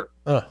Fincher.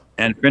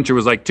 And Fincher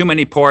was like, too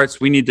many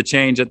ports, we need to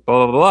change it,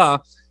 blah, blah, blah.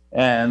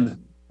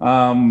 And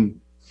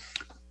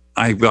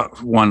I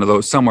got one of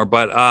those somewhere.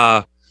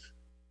 But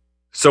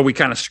so we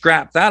kind of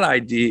scrapped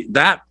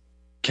that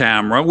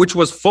camera, which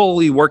was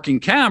fully working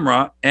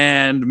camera,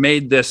 and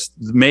made this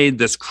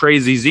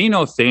crazy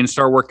Xeno thing,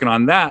 started working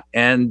on that.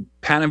 And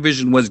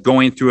Panavision was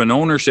going through an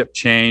ownership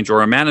change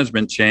or a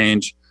management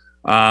change.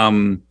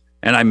 And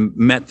I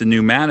met the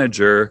new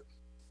manager,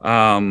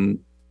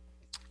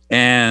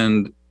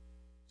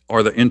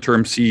 or the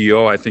interim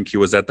CEO, I think he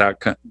was at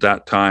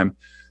that time,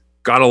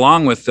 got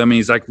along with them. And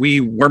he's like,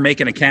 we're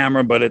making a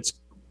camera, but it's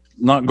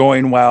not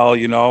going well,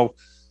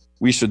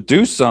 we should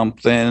do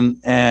something.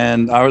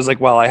 And I was like,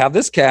 well, I have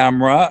this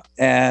camera.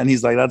 And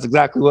he's like, that's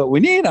exactly what we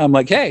need. I'm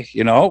like, hey,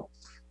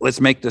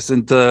 let's make this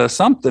into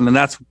something. And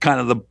that's kind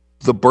of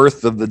the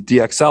birth of the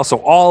DXL. So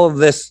all of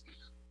this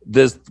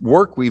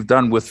work we've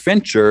done with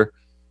Fincher,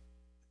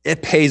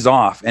 it pays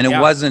off. And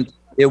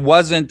it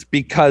wasn't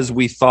because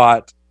we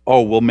thought,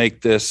 oh, we'll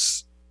make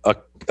this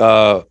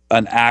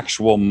an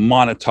actual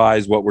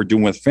monetize what we're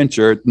doing with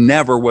Fincher. It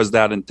never was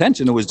that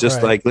intention. It was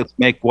just like, let's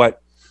make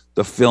what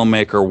the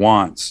filmmaker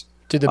wants.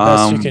 Do the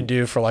best you can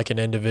do for like an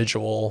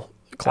individual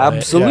client.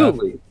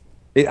 Absolutely.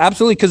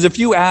 Absolutely. Because if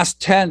you ask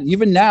 10,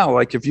 even now,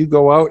 like if you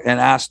go out and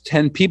ask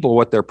 10 people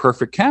what their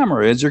perfect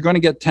camera is, you're going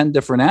to get 10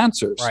 different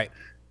answers. Right.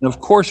 And of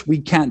course, we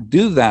can't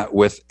do that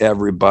with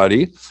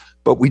everybody,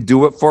 but we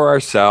do it for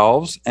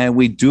ourselves, and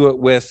we do it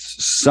with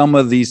some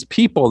of these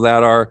people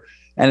that are,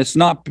 and it's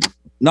not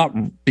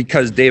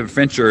because David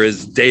Fincher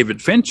is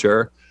David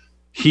Fincher.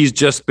 He's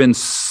just been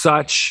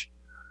such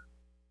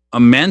a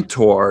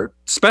mentor,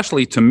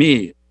 especially to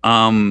me,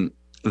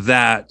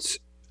 that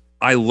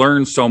I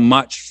learned so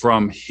much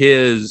from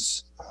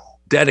his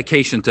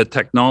dedication to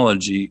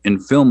technology in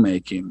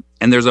filmmaking.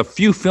 And there's a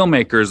few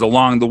filmmakers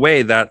along the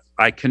way that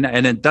I connect,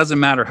 and it doesn't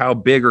matter how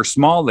big or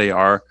small they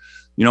are.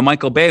 You know,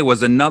 Michael Bay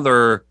was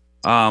another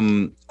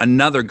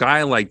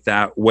guy like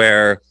that,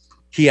 where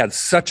he had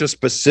such a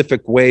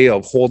specific way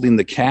of holding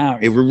the camera.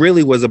 It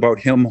really was about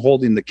him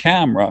holding the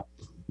camera,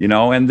 you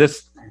know, and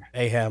this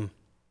Bayhem.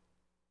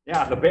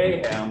 Yeah, the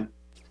Bayhem.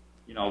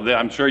 You know,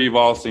 I'm sure you've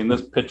all seen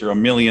this picture a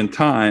million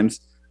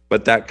times,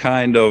 but that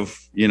kind of,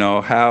 you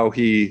know, how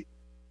he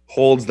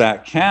holds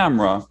that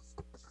camera.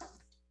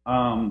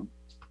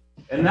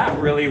 And that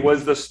really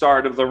was the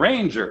start of the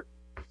Ranger.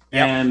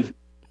 Yep. And,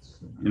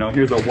 you know,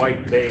 here's a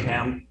white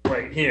Bayhem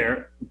right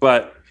here.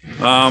 But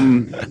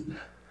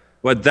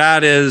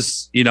that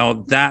is, you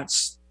know,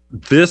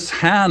 this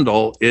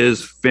handle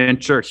is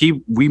Fincher.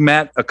 We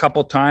met a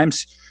couple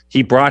times.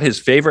 He brought his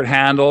favorite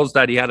handles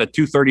that he had a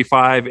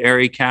 235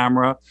 Arri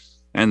camera,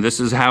 and this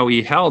is how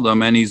he held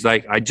them. And he's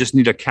like, I just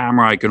need a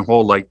camera I can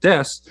hold like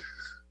this.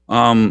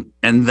 And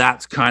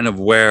that's kind of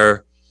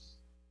where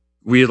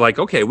we like,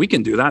 okay, we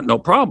can do that. No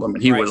problem.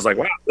 And he was like,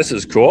 wow, this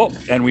is cool.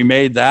 And we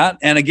made that.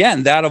 And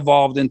again, that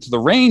evolved into the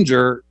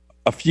Ranger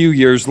a few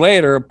years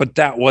later, but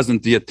that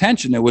wasn't the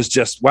attention. It was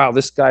just, wow,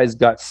 this guy's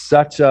got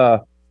such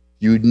a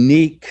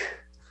unique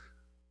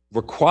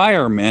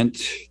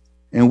requirement,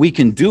 and we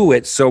can do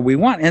it. So we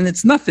want, and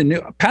it's nothing new.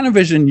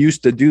 Panavision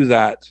used to do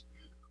that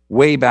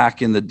way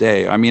back in the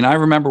day. I mean, I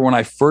remember when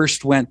I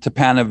first went to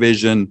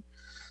Panavision,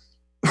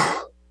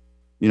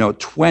 you know,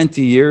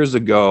 20 years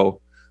ago,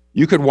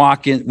 you could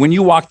walk in, when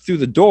you walked through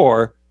the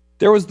door,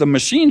 there was the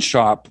machine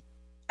shop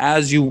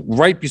as you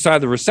right beside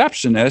the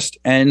receptionist,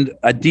 and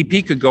a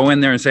DP could go in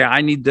there and say,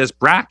 I need this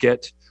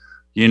bracket,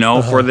 you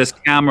know, for this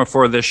camera,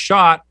 for this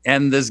shot.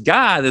 And this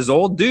guy, this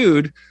old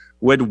dude,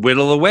 would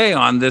whittle away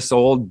on this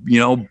old, you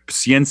know,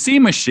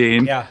 CNC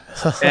machine. Yeah.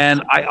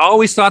 And I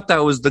always thought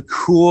that was the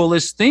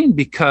coolest thing,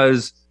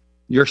 because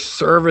you're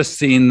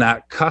servicing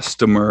that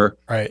customer.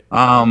 Right.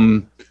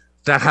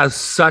 That has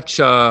such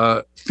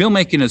a,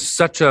 filmmaking is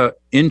such a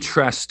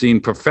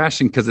interesting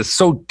profession, because it's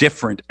so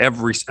different.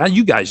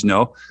 You guys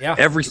know,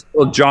 every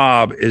single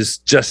job is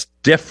just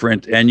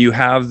different. And you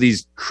have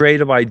these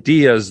creative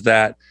ideas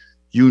that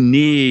you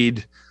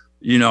need,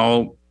 you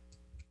know,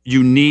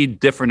 you need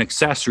different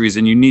accessories,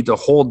 and you need to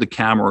hold the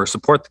camera or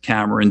support the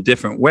camera in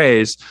different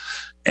ways.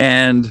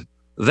 And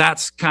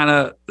that's kind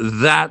of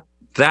that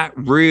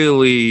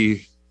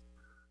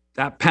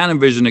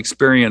Panavision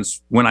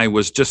experience when I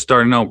was just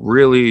starting out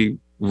really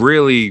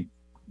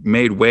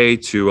made way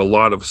to a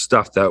lot of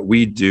stuff that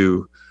we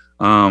do.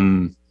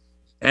 And,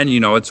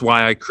 you know, it's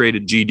why I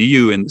created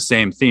GDU in the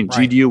same theme.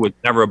 Right. GDU was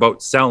never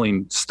about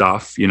selling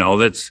stuff. You know,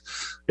 it's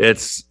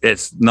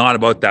not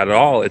about that at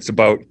all. It's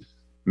about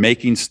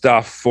making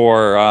stuff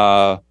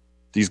for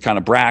these kind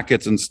of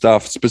brackets and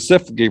stuff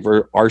specifically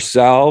for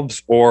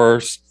ourselves or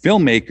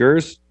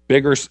filmmakers,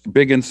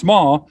 big and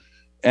small.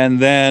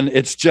 And then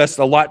it's just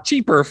a lot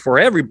cheaper for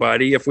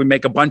everybody if we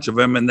make a bunch of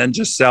them and then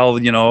just sell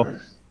the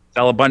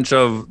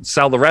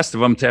rest of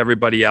them to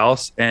everybody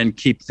else, and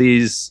keep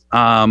these,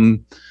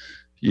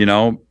 you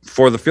know,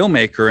 for the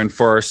filmmaker and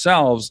for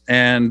ourselves.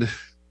 And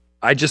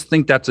I just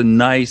think that's a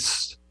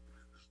nice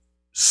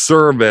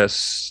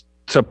service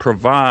to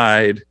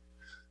provide,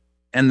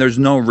 and there's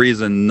no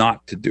reason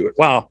not to do it.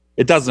 Well,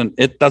 it doesn't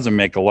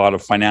make a lot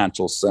of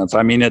financial sense.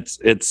 I mean,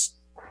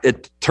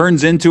 it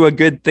turns into a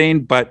good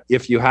thing, but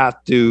if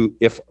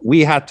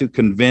we had to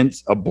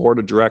convince a board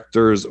of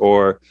directors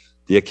or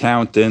the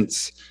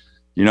accountants,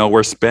 you know,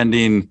 we're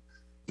spending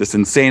this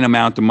insane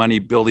amount of money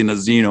building a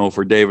Xeno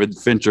for David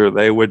Fincher,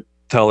 they would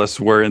tell us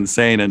we're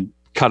insane and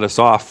cut us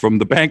off from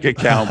the bank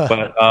account.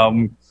 But,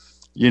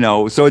 you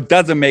know, so it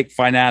doesn't make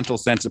financial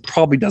sense. It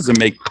probably doesn't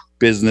make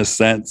business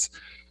sense,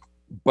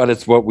 but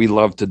it's what we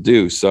love to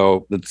do.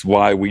 So that's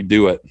why we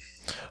do it.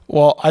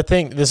 Well, I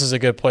think this is a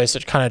good place to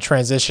kind of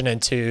transition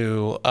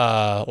into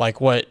like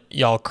what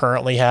y'all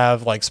currently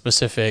have, like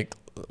specifically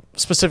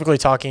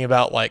talking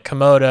about like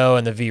Komodo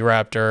and the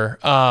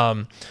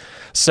v-raptor.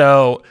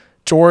 So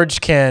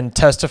George can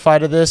testify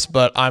to this,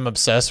 but I'm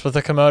obsessed with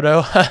the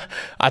Komodo.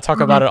 I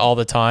talk about it all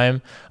the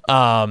time.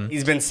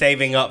 He's been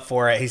saving up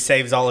for it. He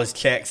saves all his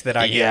checks that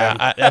I give him.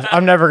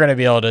 I'm never going to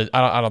be able to.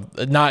 I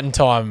don't. Not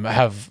until I'm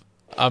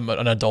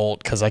an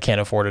adult, because I can't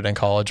afford it in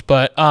college.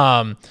 But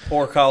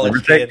poor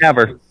college kid.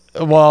 Never.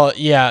 Well,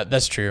 yeah,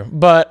 that's true.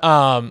 But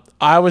I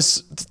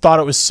thought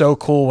it was so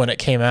cool when it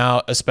came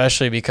out,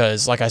 especially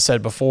because, like I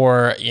said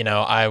before, you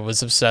know, I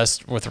was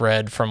obsessed with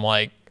Red from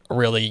like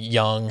really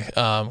young,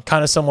 kind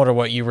of similar to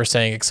what you were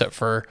saying, except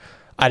for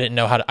I didn't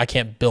know I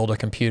can't build a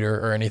computer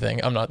or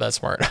anything. I'm not that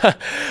smart.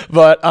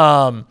 But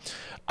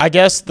I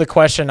guess the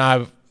question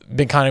I've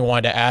been kind of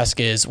wanting to ask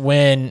is,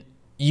 when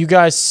you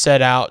guys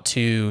set out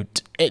to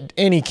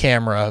any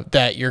camera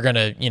that you're going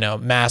to,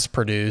 mass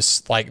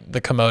produce, like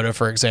the Komodo,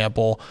 for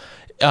example,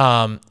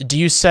 do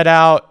you set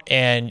out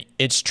and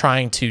it's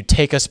trying to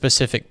take a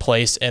specific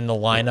place in the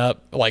lineup?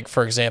 Like,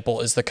 for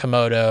example, is the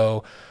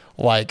Komodo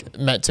like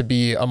meant to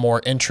be a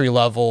more entry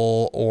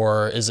level,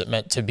 or is it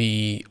meant to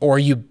be, or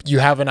you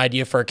have an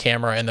idea for a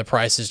camera and the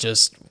price is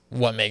just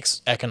what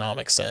makes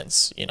economic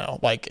sense?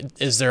 Like,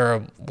 is there a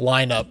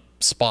lineup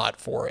spot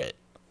for it?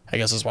 I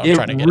guess is what I'm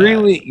trying to get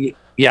at.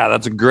 Yeah,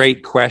 that's a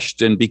great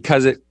question,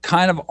 because it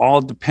kind of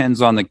all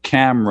depends on the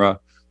camera.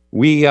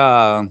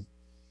 I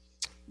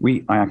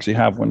actually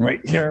have one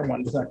right here.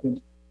 1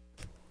 second.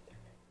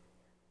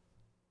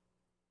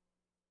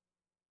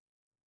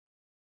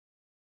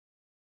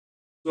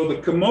 So the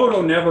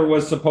Komodo never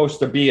was supposed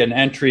to be an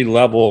entry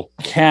level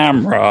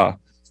camera.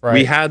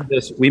 Right.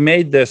 We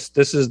made this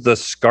is the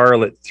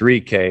Scarlett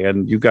 3K,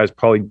 and you guys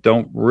probably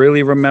don't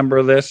really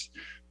remember this,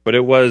 but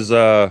it was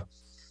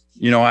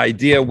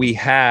idea we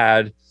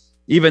had,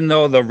 even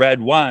though the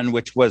red one,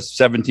 which was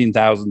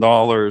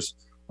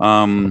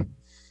 $17,000,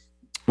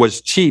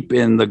 was cheap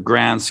in the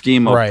grand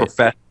scheme of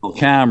professional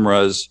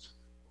cameras.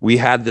 We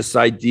had this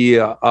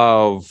idea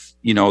of,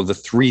 the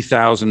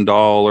 $3,000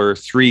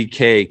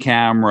 3K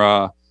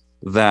camera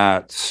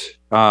that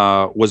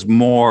was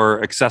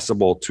more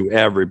accessible to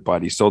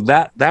everybody. So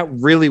that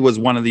really was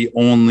one of the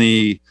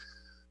only,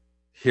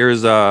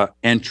 here's a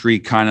entry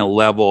kind of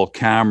level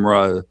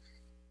camera.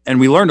 And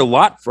we learned a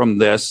lot from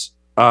this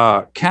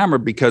camera,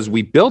 because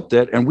we built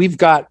it, and we've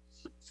got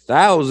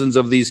thousands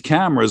of these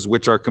cameras,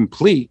 which are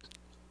complete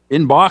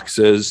in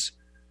boxes.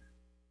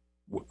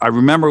 I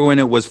remember when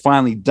it was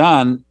finally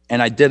done,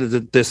 and I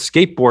did this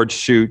skateboard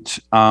shoot.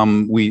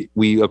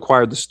 We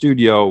acquired the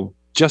studio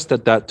just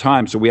at that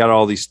time, so we had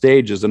all these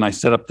stages, and I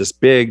set up this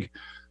big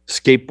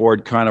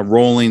skateboard kind of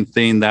rolling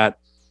thing that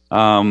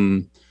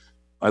I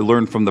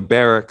learned from the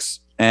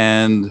barracks,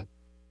 and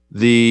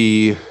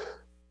the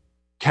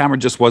camera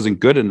just wasn't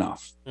good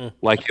enough.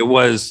 Like, it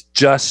was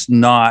just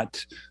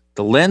not,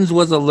 the lens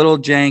was a little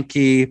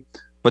janky,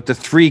 but the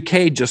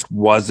 3K just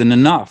wasn't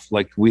enough.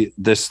 Like,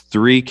 this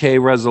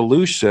 3K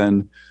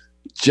resolution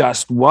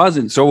just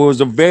wasn't. So it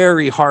was a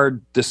very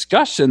hard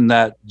discussion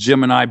that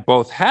Jim and I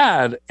both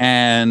had.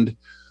 And,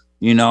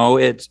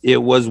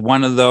 it was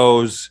one of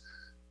those,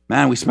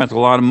 man, we spent a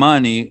lot of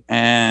money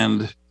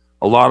and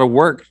a lot of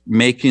work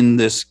making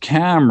this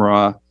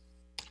camera,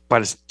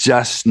 but it's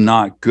just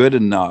not good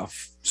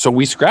enough. So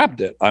we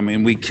scrapped it. I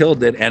mean, we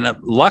killed it. And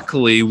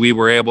luckily we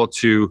were able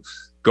to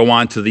go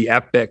on to the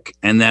Epic,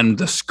 and then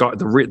the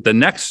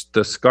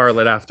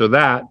Scarlett after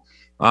that,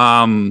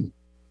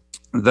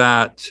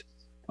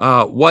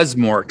 was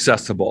more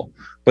accessible.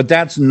 But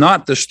that's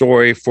not the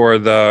story for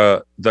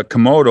the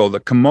Komodo. The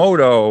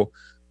Komodo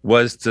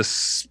was to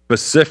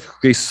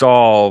specifically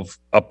solve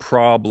a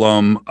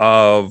problem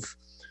of,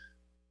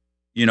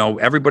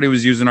 everybody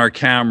was using our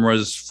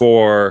cameras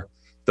for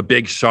the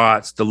big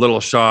shots, the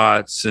little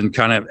shots, and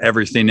kind of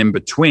everything in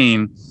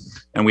between.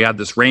 And we had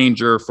this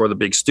Ranger for the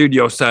big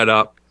studio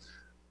setup,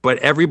 but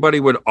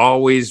everybody would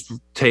always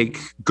take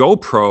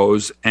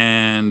GoPros,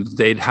 and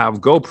they'd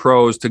have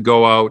GoPros to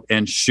go out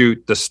and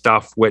shoot the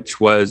stuff, which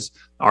was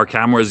our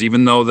cameras.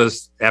 Even though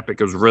this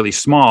Epic was really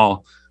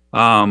small,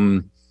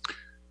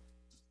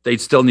 they'd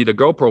still need a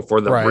GoPro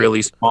for the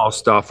really small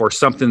stuff, or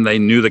something they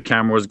knew the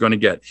camera was going to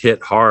get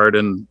hit hard,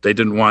 and they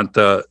didn't want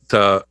to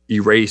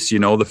erase, the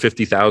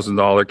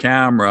 $50,000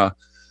 camera.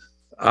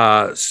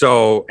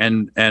 So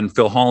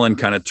Phil Holland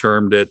kind of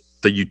termed it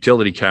the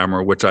utility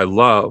camera, which I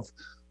love,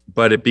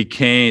 but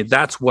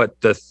that's what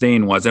the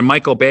thing was. And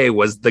Michael Bay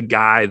was the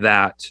guy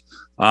that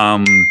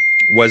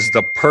was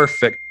the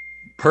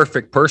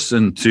perfect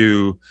person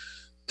to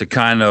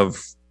kind of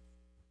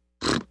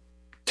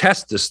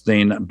test this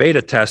thing,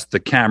 beta test the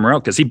camera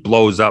out, because he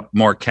blows up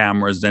more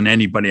cameras than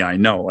anybody I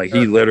know. Like,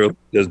 he literally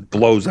just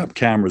blows up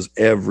cameras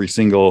every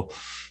single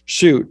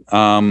shoot.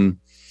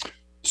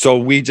 So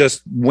we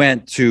just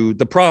went to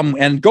the problem.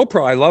 And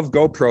GoPro, I love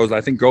GoPros.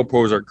 I think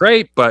GoPros are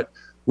great, but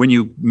when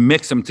you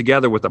mix them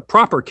together with a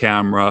proper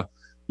camera,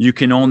 you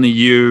can only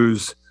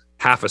use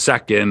half a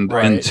second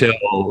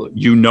until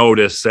you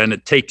notice, and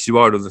it takes you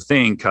out of the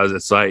thing, because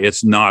it's like,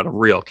 it's not a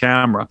real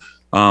camera,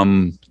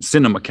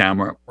 cinema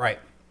camera. Right.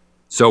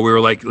 So we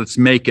were like, let's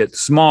make it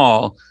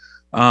small,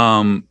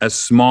 as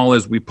small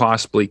as we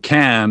possibly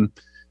can,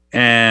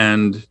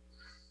 and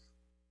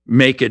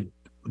make it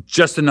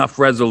just enough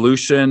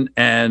resolution,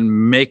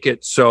 and make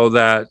it so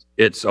that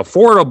it's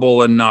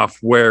affordable enough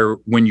where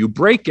when you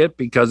break it,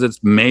 because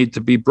it's made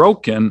to be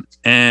broken,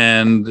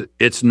 and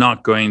it's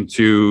not going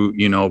to,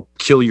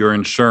 kill your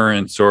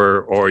insurance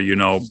or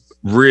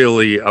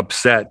really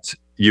upset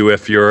you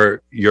if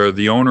you're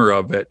the owner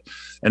of it.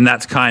 And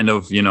that's kind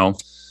of,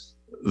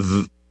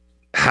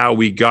 how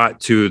we got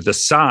to the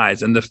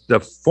size. And the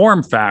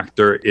form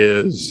factor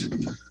is,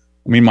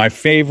 my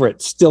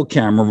favorite still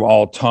camera of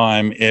all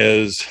time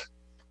is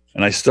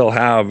and I still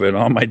have it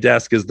on my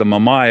desk, is the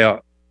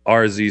Mamiya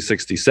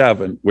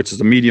RZ67, which is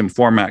a medium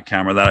format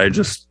camera that I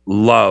just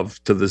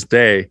love to this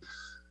day.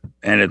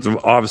 And it's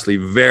obviously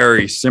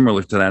very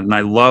similar to that. And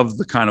I love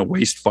the kind of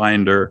waist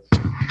finder,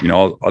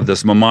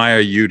 this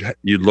Mamiya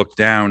you'd look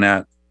down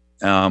at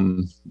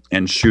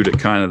and shoot at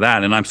kind of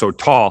that. And I'm so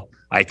tall,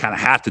 I kind of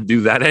had to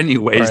do that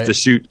anyways to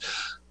shoot,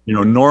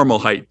 normal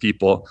height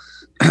people.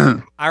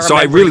 So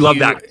I really love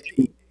that.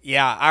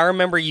 Yeah, I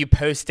remember you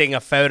posting a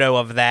photo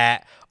of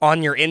that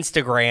on your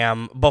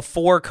Instagram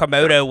before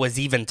Komodo was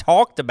even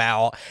talked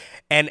about,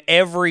 and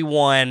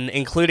everyone,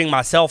 including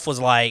myself, was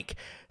like,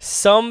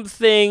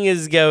 something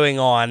is going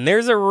on.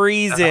 There's a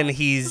reason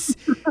he's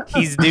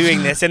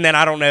doing this. And then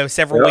I don't know,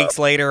 several weeks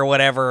later or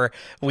whatever,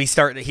 we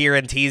start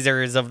hearing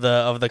teasers of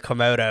the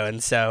Komodo,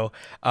 and so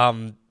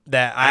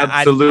that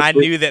I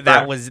knew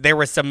that there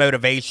was some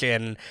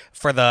motivation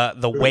for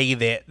the way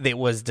that it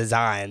was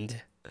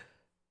designed.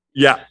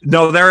 Yeah,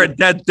 no,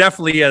 that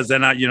definitely is,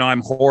 and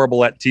I'm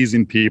horrible at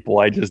teasing people.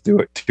 I just do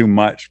it too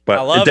much.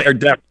 But there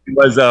definitely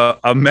was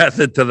a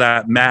method to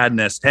that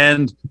madness,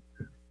 and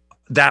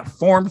that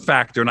form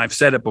factor. And I've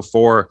said it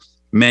before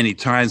many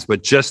times,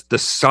 but just the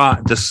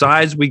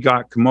size we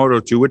got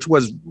Komodo to, which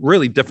was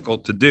really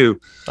difficult to do.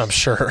 I'm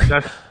sure.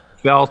 Just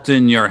felt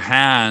in your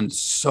hand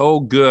so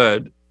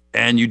good,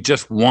 and you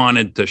just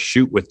wanted to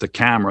shoot with the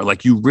camera.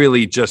 Like you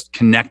really just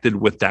connected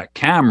with that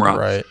camera,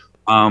 right?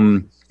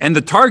 And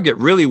the target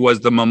really was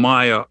the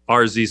Mamiya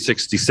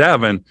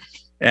RZ67.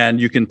 And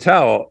you can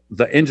tell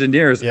the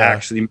engineers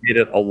actually made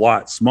it a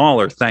lot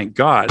smaller, thank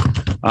God.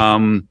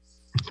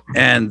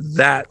 And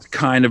that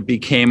kind of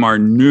became our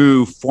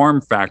new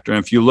form factor.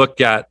 And if you look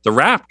at the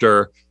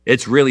Raptor,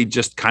 it's really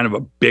just kind of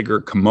a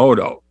bigger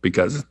Komodo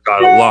because it's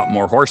got a lot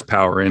more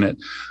horsepower in it.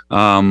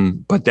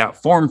 But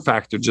that form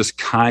factor just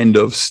kind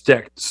of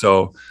sticked.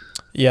 So,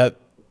 yeah.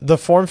 The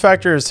form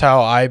factor is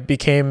how I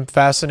became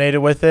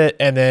fascinated with it.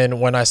 And then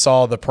when I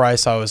saw the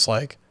price, I was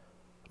like,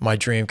 my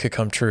dream could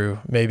come true.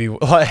 Maybe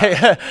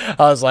I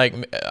was like,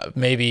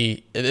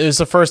 maybe it was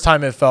the first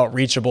time it felt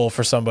reachable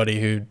for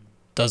somebody who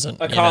doesn't.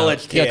 A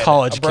college kid.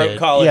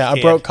 Yeah,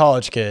 a broke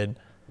college kid.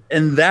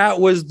 And that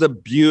was the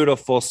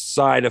beautiful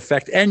side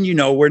effect. And,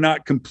 we're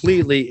not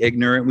completely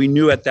ignorant. We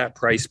knew at that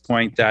price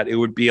point that it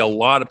would be a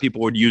lot of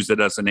people would use it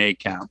as an A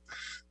cam.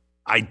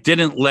 I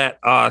didn't let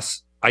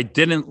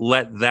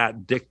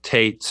that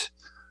dictate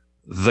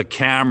the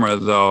camera,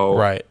 though.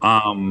 Right.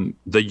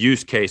 The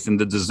use case and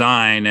the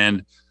design.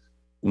 And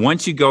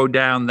once you go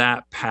down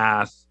that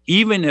path,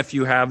 even if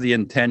you have the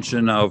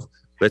intention of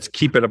let's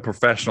keep it a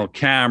professional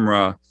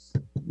camera,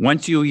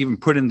 once you even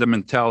put in the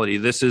mentality,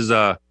 this is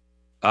a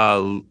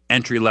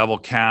entry-level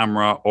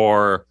camera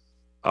or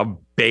a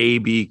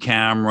baby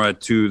camera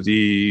to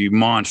the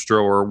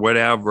Monstro or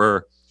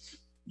whatever,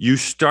 you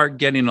start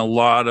getting a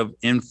lot of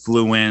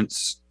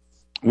influence,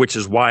 which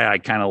is why I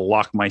kind of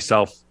lock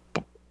myself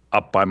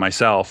up by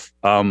myself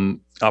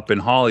up in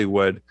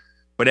Hollywood.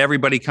 But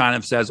everybody kind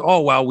of says,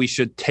 oh, well, we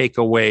should take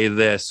away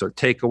this or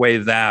take away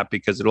that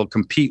because it'll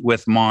compete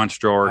with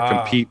Monstro or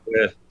compete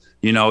with,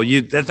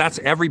 that's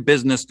every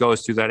business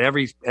goes through that.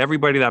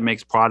 Everybody that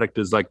makes product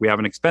is like, we have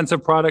an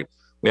expensive product,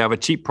 we have a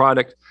cheap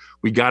product,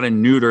 we got to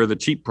neuter the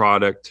cheap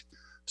product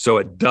so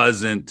it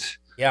doesn't,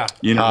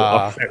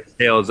 affect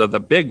sales of the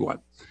big one.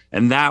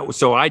 And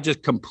so I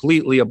just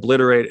completely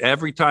obliterate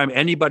every time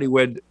anybody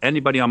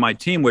on my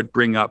team would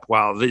bring up,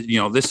 wow,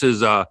 this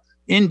is a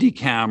indie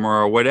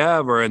camera or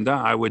whatever. And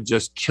I would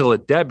just kill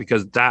it dead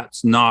because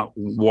that's not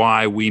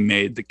why we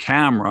made the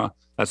camera.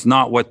 That's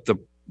not what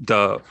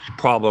the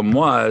problem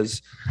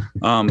was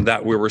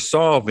that we were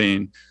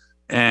solving.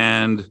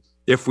 And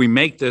if we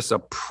make this a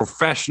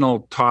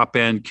professional top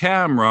end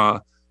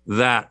camera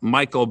that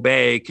Michael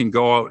Bay can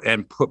go out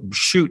and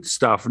shoot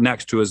stuff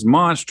next to his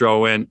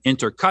Monstro and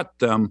intercut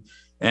them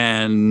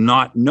and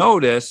not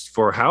notice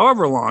for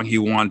however long he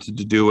wanted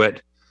to do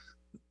it,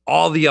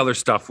 all the other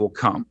stuff will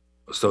come.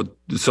 So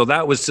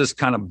that was just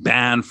kind of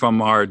banned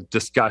from our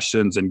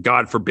discussions, and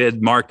God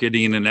forbid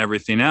marketing and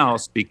everything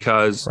else,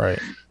 because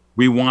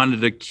we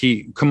wanted to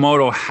keep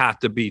Komodo had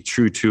to be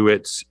true to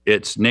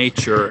its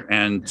nature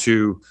and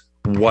to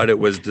what it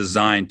was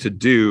designed to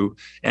do.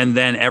 And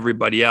then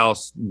everybody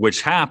else,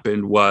 which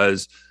happened,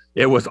 was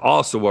it was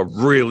also a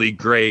really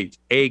great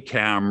A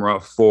camera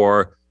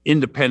for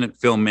independent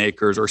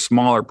filmmakers or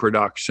smaller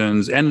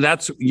productions. And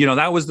that's,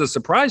 that was the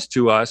surprise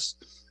to us.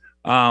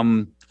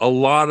 A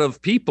lot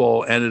of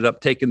people ended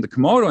up taking the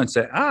Komodo and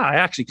said, I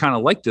actually kind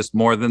of like this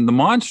more than the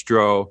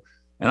Monstro,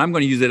 and I'm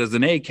going to use it as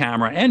an A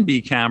camera and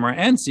B camera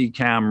and C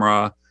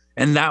camera.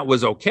 And that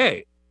was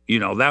okay.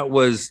 That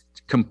was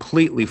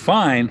completely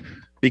fine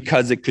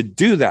because it could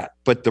do that.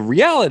 But the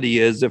reality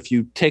is, if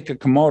you take a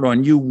Komodo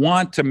and you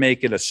want to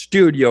make it a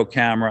studio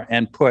camera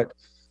and put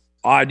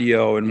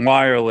audio and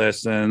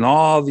wireless and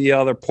all the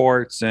other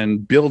ports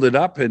and build it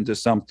up into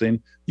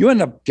something, you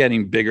end up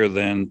getting bigger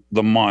than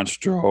the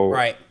Monstro.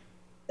 Right.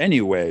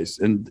 Anyways.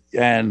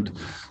 And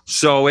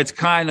so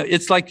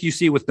it's like you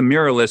see with the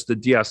mirrorless, the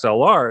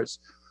DSLRs,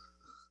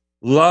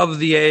 love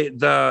the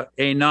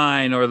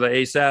A9 or the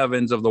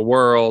A7s of the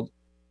world,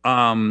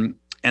 and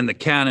the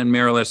Canon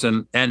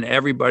mirrorless and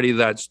everybody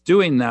that's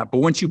doing that. But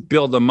once you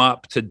build them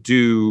up to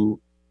do,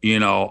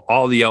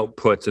 all the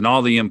outputs and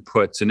all the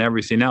inputs and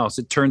everything else,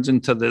 it turns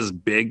into this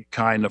big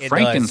kind of It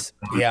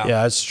Frankenstein. does. Yeah.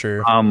 Yeah, that's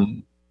true.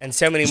 And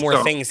so many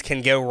more things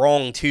can go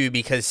wrong too,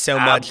 because so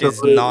much is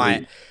Absolutely.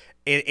 not.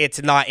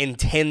 It's not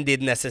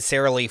intended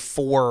necessarily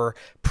for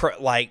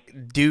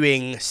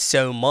doing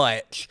so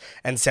much.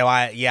 And so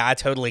I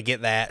totally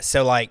get that.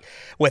 So like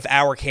with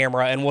our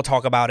camera, and we'll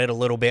talk about it a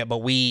little bit,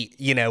 but we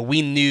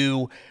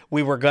knew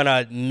we were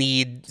gonna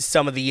need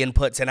some of the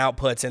inputs and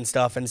outputs and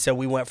stuff, and so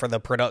we went for the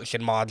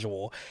production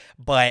module.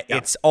 But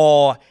it's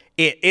all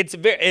it's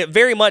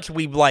very much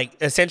we like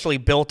essentially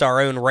built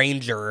our own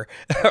Ranger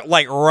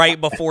like right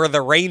before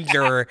the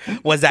Ranger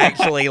was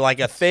actually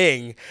like a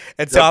thing.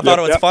 And so I thought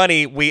it was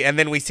funny. And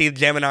then we see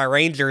Gemini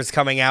Rangers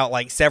coming out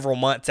like several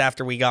months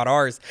after we got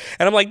ours.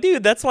 And I'm like,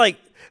 dude, that's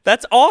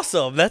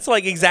awesome. That's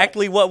like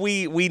exactly what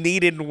we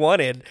needed and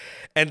wanted.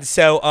 And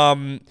so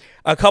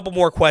a couple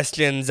more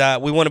questions.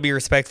 We want to be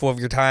respectful of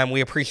your time.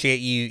 We appreciate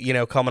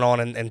you coming on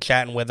and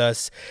chatting with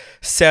us.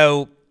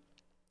 So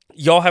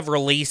y'all have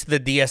released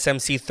the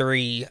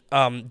DSMC3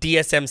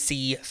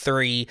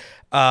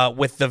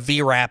 with the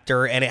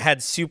v-raptor, and it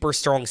had super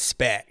strong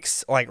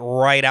specs like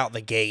right out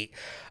the gate.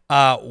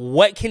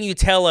 What can you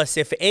tell us,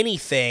 if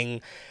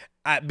anything,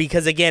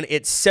 because again,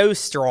 it's so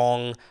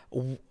strong,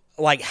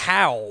 like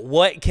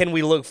what can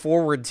we look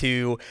forward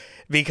to?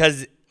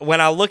 Because when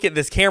I look at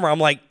this camera,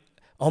 I'm like,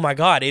 oh my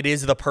God, it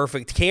is the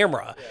perfect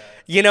camera. Yeah.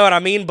 You know what I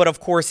mean? But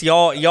of course,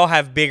 y'all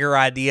have bigger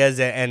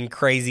ideas and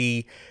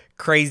crazy.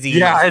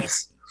 Yeah,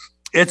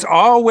 it's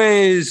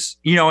always,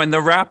 and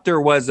the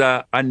Raptor was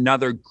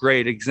another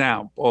great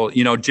example.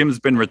 Jim's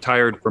been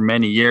retired for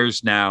many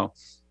years now.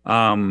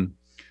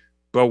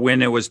 But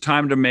when it was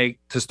time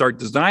to start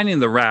designing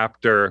the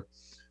Raptor,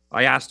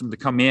 I asked him to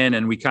come in,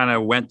 and we kind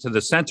of went to the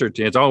sensor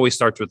team. It always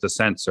starts with the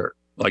sensor.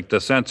 Like the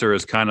sensor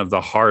is kind of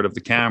the heart of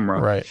the camera.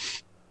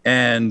 Right.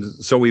 And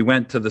so we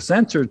went to the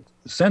sensor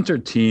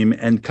team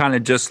and kind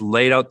of just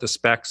laid out the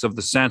specs of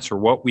the sensor,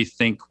 what we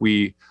think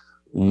we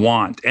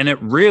want. And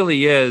it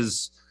really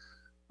is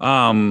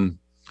what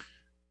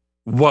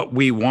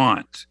we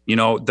want.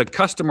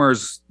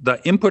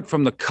 The input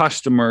from the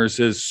customers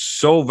is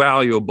so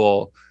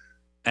valuable.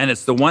 And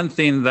it's the one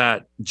thing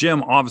that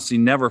Jim obviously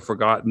never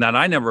forgot, and that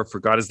I never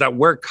forgot, is that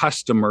we're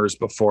customers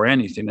before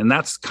anything. And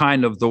that's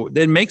kind of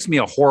it makes me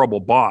a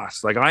horrible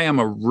boss. Like, I am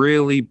a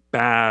really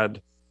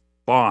bad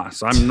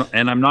boss.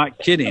 I'm not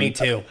kidding. Me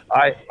too.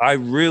 I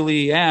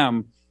really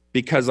am,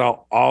 because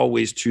I'll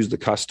always choose the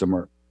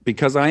customer,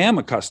 because I am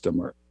a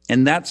customer.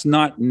 And that's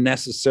not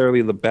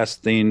necessarily the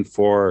best thing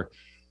for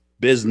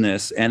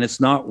business. And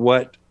it's not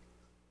what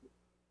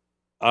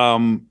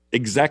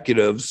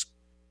executives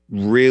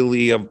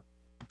really have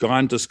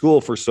gone to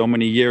school for so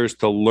many years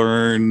to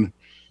learn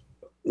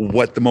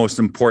what the most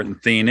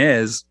important thing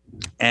is.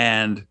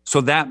 And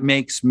so that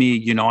makes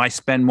me, I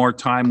spend more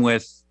time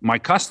with my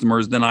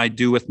customers than I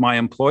do with my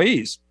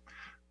employees,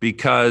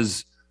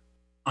 because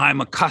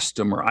I'm a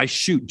customer. I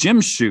shoot. Jim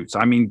shoots.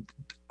 I mean,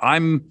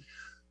 I'm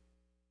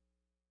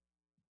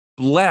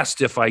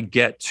blessed if I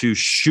get to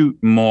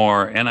shoot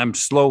more, and I'm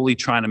slowly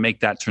trying to make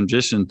that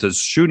transition to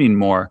shooting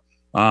more.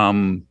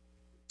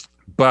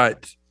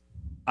 But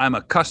I'm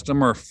a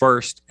customer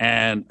first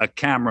and a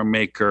camera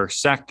maker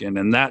second.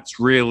 And that's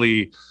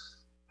really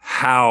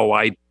how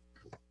I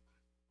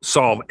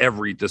solve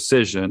every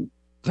decision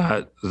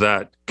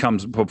that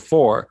comes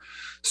before.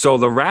 So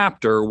the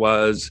Raptor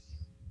was,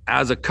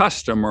 as a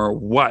customer,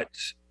 what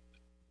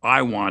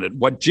I wanted,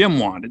 what Jim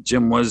wanted.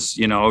 Jim was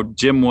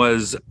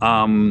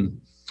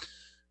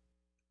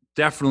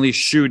definitely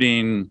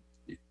shooting,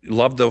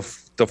 loved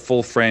the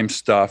full frame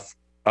stuff.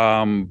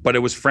 But it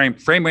was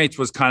frame rates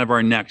was kind of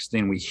our next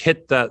thing. We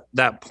hit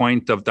that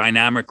point of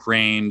dynamic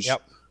range.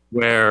 Yep.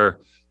 Where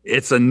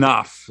it's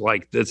enough.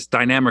 Like, this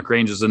dynamic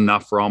range is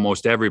enough for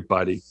almost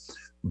everybody,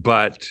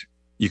 but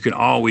you can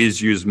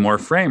always use more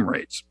frame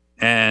rates.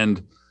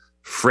 And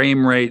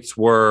frame rates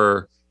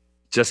were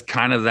just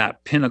kind of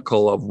that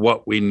pinnacle of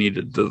what we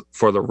needed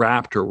for the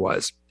Raptor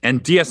was.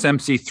 And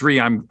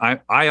DSMC3,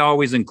 I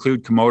always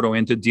include Komodo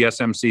into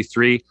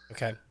DSMC3.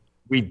 Okay.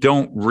 We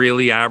don't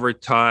really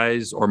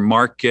advertise or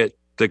market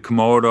the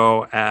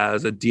Komodo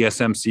as a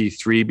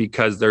DSMC3,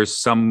 because there's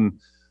some,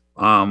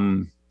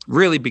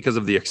 really because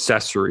of the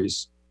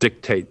accessories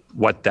dictate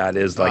what that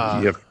is.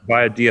 Like, if you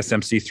buy a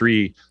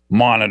DSMC3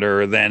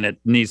 monitor, then it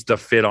needs to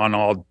fit on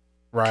all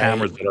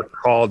cameras that are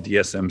called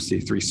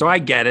DSMC3. So I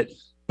get it,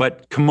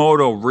 but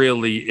Komodo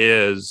really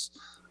is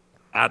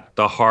at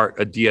the heart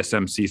of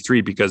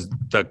DSMC3, because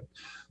the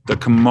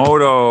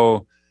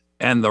Komodo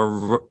and the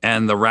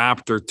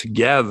Raptor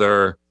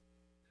together,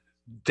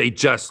 they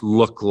just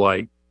look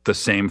like the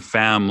same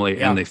family.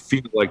 Yeah. And they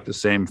feel like the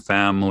same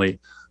family.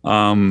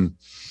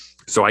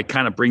 So I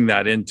kind of bring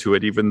that into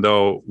it, even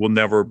though we'll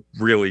never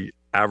really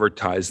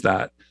advertise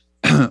that.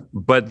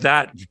 But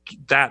that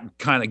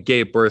kind of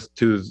gave birth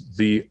to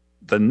the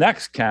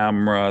next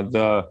camera,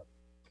 the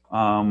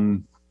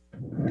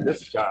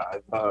This guy,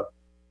 the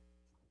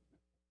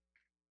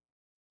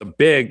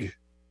big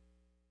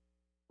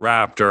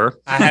Raptor.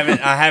 I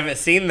haven't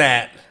seen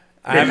that.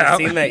 I haven't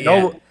seen that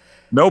yet.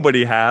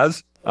 Nobody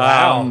has.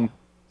 Wow.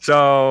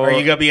 So are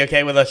you gonna be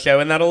okay with us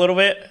showing that a little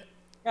bit?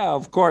 Yeah,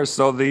 of course.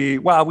 So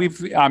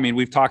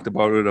we've talked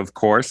about it, of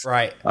course.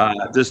 Right.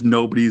 Just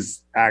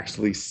nobody's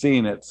actually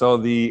seen it. So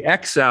the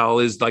XL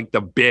is like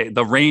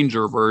the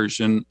Ranger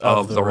version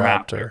of the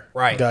Raptor.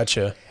 Right.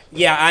 Gotcha.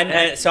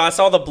 Yeah, so I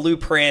saw the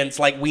blueprints.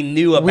 Like we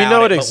knew about it. We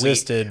know it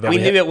existed. We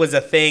knew it was a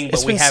thing, but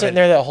it's been sitting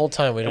there that whole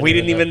time. We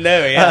didn't even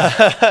know. Yeah.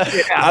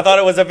 I thought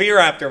it was a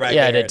v-raptor back there.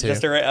 Yeah, I did too.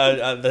 Just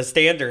the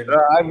standard.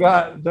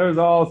 There's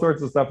all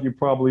sorts of stuff you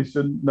probably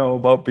shouldn't know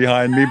about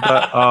behind me,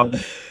 but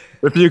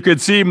if you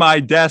could see my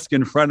desk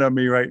in front of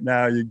me right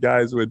now, you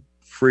guys would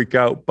freak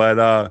out. But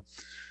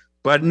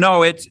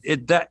no,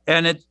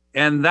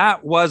 that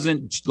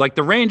wasn't like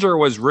the Ranger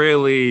was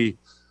really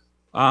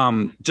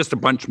just a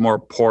bunch more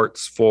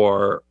ports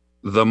for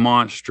the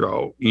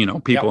Monstro.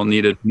 People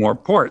needed more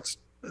ports,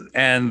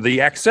 and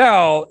the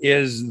XL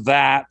is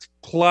that.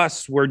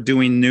 Plus, we're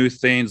doing new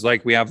things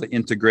like we have the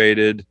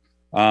integrated,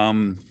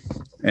 and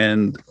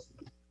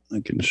I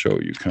can show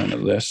you kind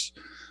of this.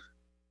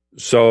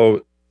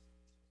 So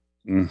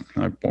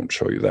I won't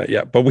show you that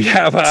yet, but we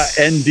have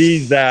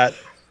NDs that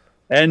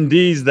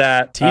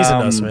teasing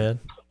us, man.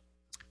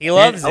 He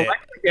loves it.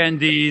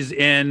 NDs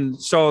in.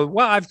 So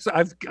I've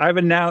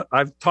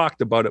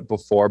talked about it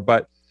before,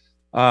 but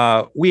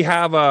we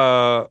have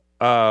a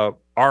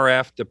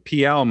RF to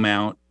PL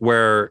mount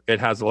where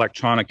it has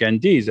electronic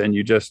NDs, and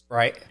you just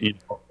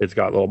it's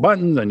got little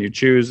buttons, and you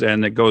choose,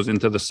 and it goes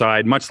into the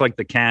side, much like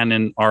the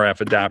Canon RF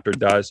adapter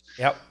does.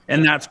 Yep,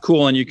 and that's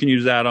cool, and you can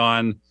use that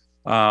on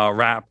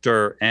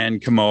Raptor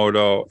and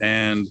Komodo,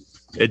 and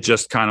it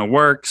just kind of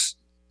works.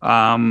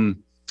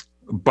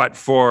 But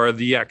for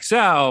the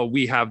XL,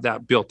 we have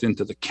that built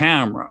into the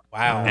camera.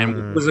 Wow. And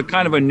it was a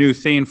kind of a new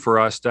thing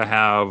for us to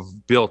have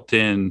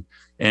built-in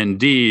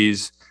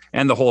NDs,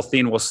 and the whole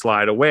thing will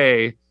slide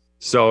away.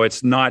 So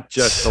it's not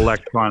just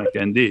electronic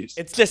NDs.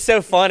 It's just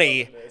so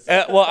funny.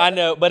 Well, I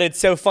know, but it's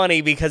so funny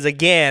because,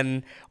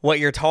 again, what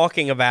you're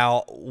talking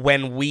about,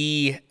 when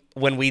we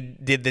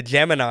did the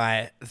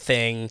Gemini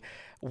thing,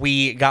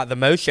 we got the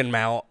motion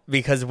mount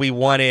because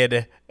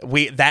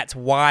that's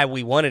why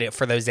we wanted it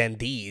for those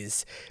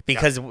NDs,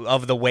 because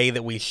of the way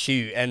that we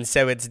shoot. And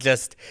so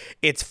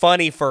it's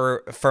funny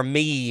for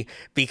me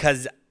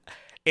because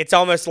it's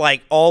almost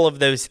like all of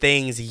those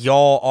things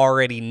y'all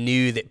already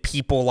knew that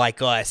people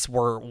like us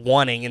were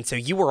wanting, and so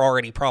you were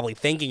already probably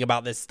thinking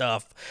about this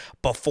stuff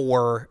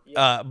before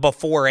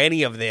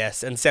any of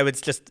this. And so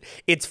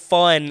it's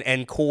fun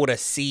and cool to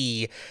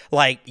see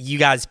like you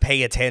guys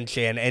pay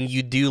attention and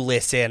you do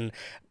listen.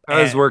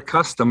 Because we're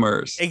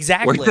customers.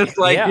 Exactly. We're just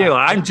like you.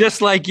 I'm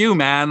just like you,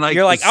 man. Like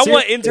you're like, I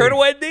want internal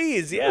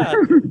NDs. Yeah.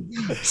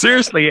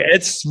 Seriously,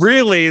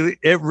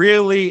 it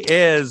really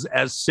is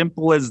as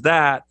simple as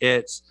that.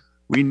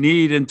 We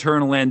need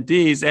internal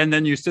NDs. And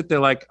then you sit there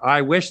like,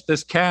 I wish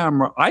this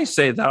camera had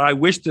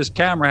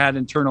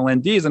internal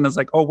NDs. And it's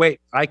like, oh, wait,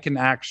 I can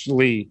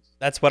actually.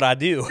 That's what I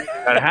do.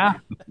 That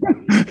happen.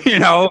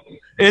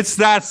 It's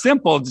that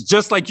simple.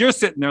 Just like you're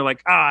sitting there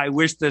like, I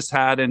wish this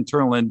had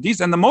internal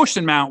NDs. And the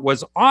motion mount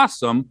was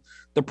awesome.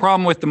 The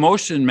problem with the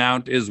motion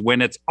mount is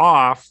when it's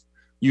off,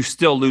 you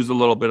still lose a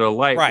little bit of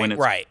light when it's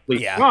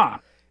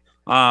off.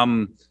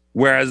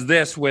 Whereas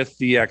this with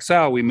the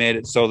XL, we made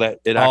it so that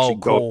it actually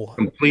goes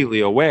completely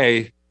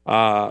away,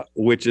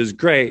 which is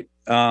great.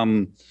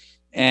 And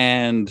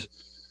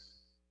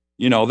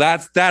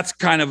that's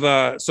kind of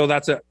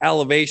that's an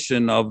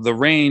elevation of the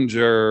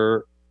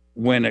Ranger.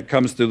 When it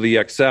comes to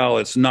the XL,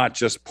 it's not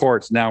just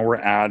ports. Now we're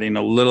adding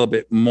a little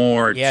bit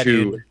more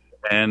to it.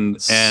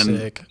 And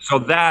so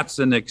that's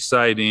an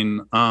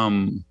exciting,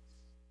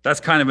 that's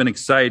kind of an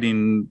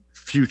exciting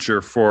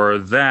future for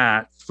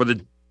that, for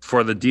the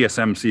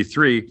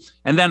DSM-C3.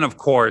 And then, of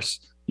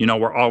course,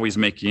 we're always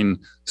making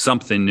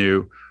something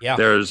new. Yeah.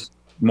 There's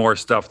more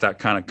stuff that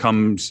kind of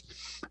comes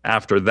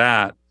after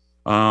that.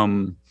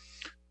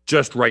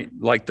 Just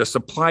like the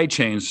supply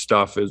chain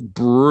stuff is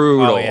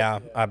brutal. Oh yeah,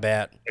 I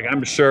bet. Like,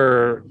 I'm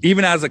sure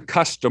even as a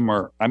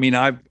customer, I mean,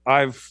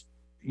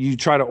 you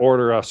try to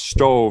order a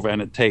stove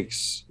and it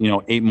takes,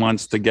 8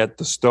 months to get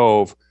the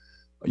stove.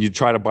 You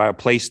try to buy a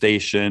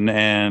PlayStation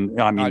and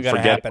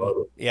forget about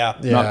it. Yeah.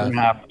 Nothing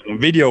happens. A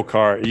video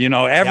card,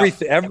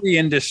 every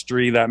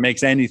industry that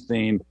makes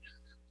anything,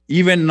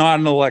 even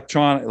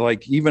non-electronic,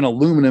 like even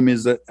aluminum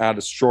is at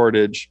a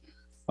shortage.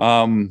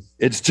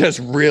 It's just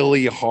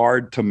really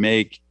hard to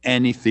make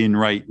anything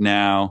right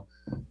now.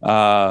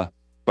 But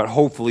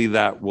hopefully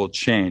that will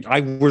change. I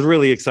was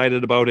really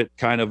excited about it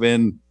kind of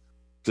in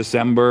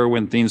December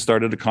when things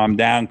started to calm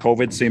down.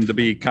 COVID seemed to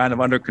be kind of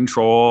under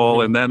control.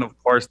 Mm-hmm. And then, of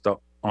course, the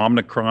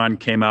Omicron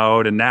came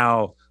out, and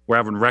now we're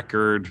having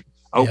record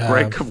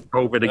outbreak of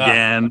COVID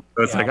again.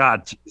 So it's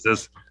like,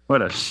 Jesus,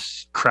 what a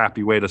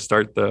crappy way to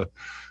start the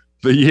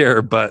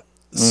year. But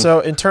So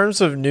in terms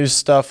of new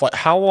stuff, like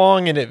how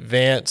long in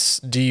advance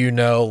do you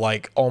know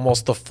like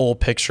almost the full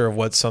picture of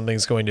what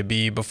something's going to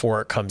be before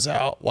it comes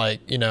out? Like,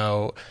 you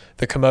know,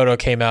 the Komodo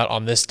came out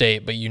on this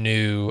date, but you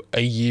knew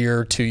a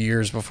year, 2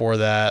 years before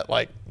that.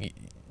 Like,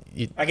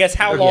 I guess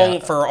how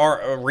long for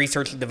our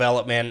research and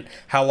development,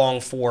 how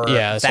long for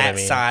that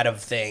side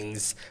of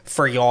things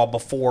for y'all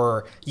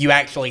before you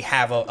actually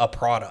have a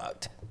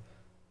product?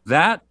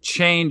 That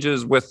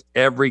changes with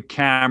every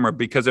camera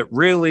because it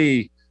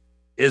really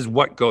is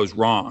what goes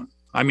wrong.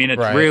 I mean,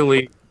 it's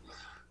really,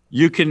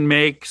 you can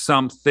make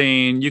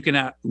something,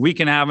 we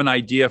can have an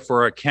idea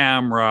for a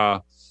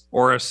camera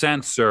or a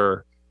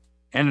sensor,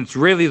 and it's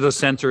really the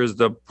sensor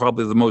is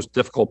probably the most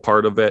difficult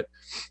part of it.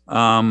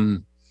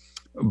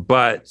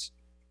 But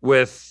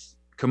with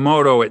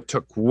Komodo, it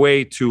took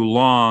way too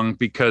long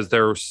because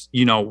there's,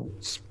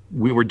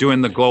 we were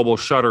doing the global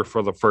shutter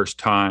for the first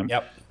time.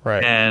 Yep.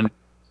 Right. And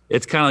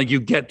it's kind of like you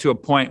get to a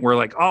point where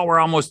like, oh, we're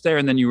almost there.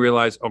 And then you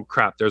realize, oh,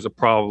 crap, there's a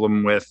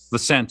problem with the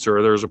sensor.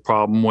 Or there's a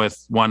problem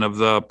with one of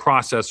the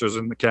processors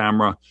in the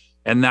camera.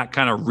 And that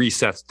kind of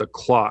resets the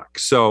clock.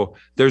 So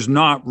there's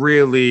not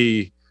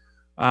really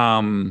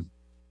like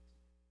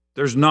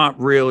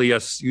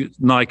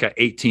a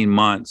 18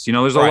 months.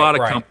 There's a lot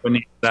of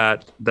companies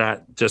that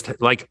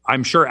just like,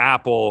 I'm sure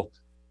Apple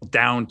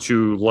down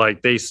to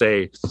like they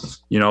say,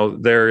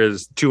 there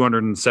is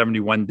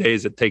 271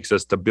 days it takes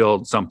us to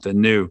build something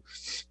new,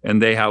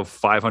 and they have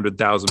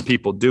 500,000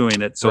 people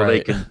doing it, so they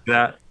can do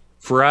that.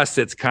 For us,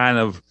 it's kind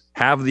of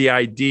have the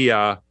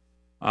idea,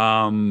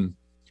 and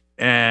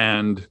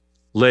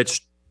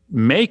let's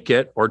make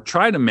it or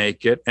try to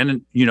make it.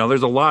 And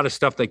there's a lot of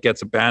stuff that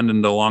gets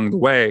abandoned along the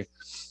way,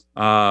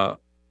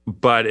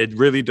 but it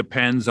really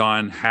depends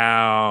on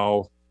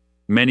how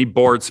many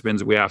board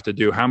spins we have to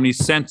do, how many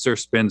sensor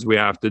spins we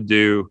have to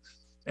do.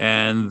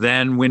 And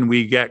then when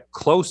we get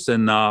close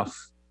enough,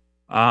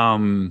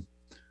 and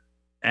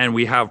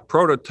we have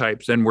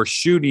prototypes and we're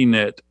shooting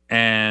it,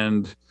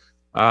 and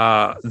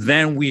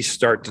then we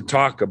start to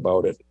talk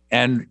about it.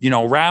 And,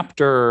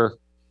 Raptor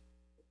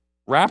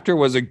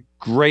was a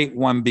great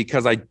one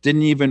because I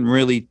didn't even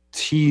really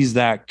tease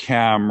that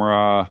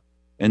camera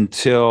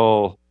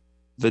until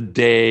the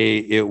day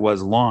it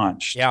was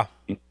launched. Yeah.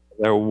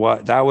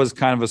 That was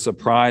kind of a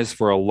surprise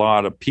for a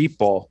lot of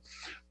people.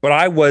 But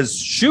I was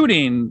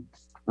shooting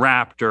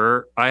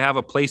Raptor. I have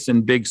a place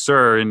in Big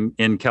Sur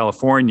in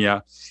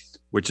California,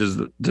 which is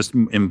just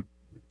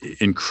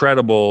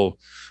incredible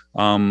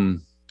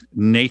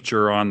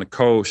nature on the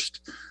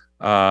coast.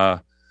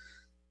 But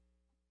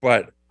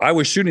I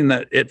was shooting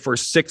it for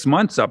 6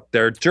 months up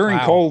there during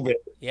COVID.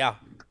 Yeah.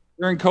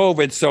 During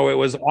COVID. So it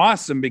was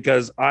awesome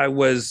because I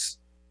was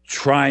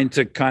trying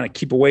to kind of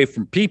keep away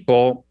from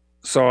people.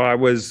 So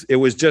we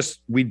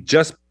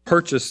just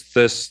purchased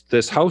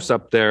this house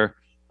up there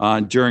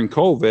during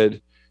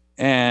COVID,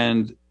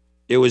 and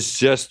it was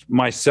just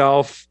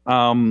myself,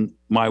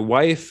 my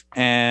wife,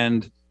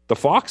 and the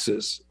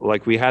foxes.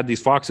 Like, we had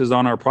these foxes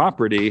on our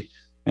property,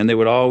 and they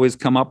would always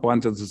come up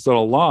onto this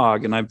little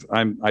log, and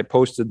I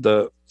posted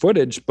the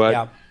footage,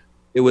 but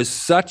it was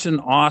such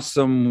an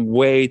awesome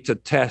way to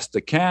test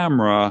the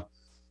camera,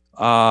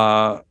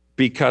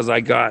 because I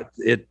got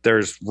it.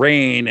 There's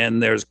rain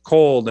and there's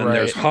cold and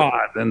there's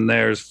hot and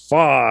there's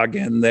fog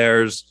and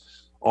there's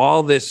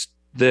all this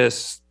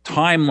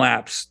time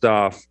lapse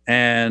stuff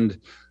and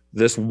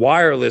this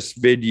wireless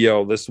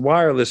video. This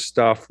wireless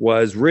stuff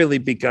was really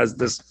because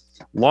this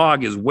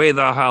log is way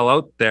the hell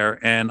out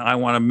there, and I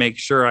want to make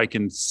sure I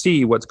can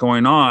see what's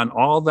going on.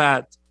 All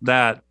that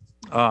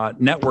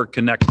network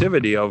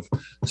connectivity of,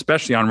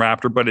 especially on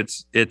Raptor, but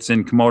it's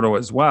in Komodo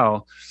as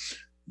well.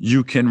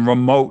 You can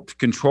remote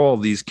control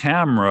these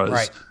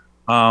cameras,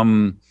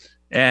 and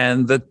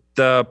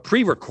the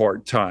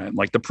pre-record time,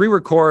 like the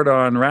pre-record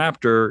on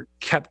Raptor,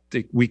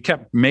 we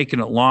kept making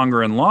it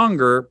longer and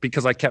longer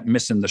because I kept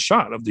missing the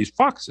shot of these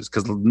foxes.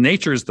 Because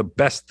nature is the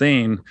best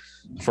thing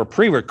for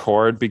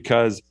pre-record,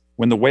 because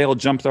when the whale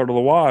jumps out of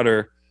the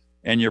water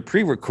and you're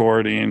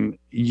pre-recording,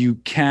 you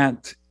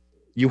have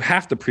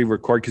to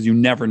pre-record because you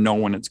never know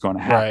when it's going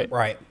to happen.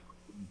 Right.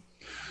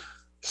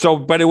 So,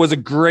 but that was a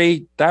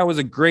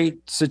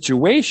great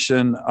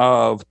situation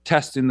of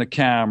testing the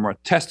camera,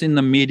 testing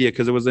the media,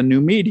 because it was a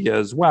new media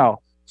as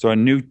well. So a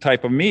new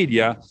type of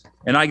media.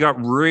 And I got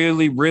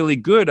really, really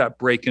good at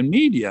breaking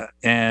media.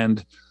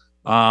 And,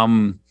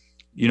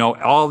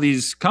 all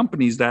these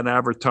companies that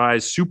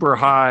advertise super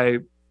high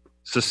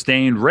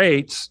sustained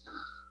rates,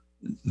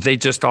 they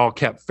just all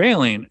kept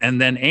failing.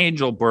 And then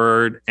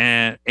Angelbird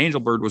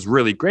was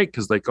really great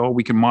because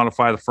we can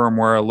modify the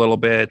firmware a little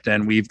bit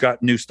and we've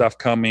got new stuff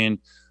coming.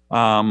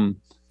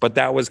 But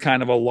that was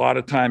kind of a lot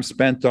of time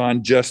spent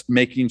on just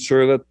making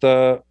sure that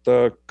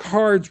the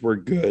cards were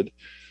good.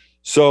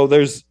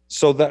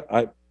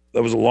 That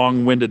was a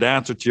long-winded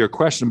answer to your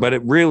question, but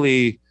it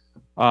really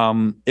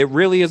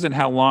isn't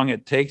how long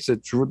it takes.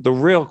 The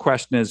real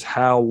question is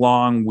how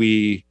long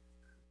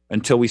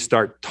until we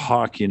start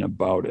talking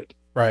about it.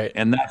 Right.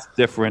 And that's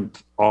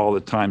different all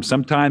the time.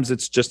 Sometimes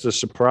it's just a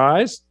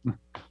surprise,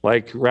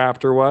 like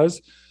Raptor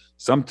was.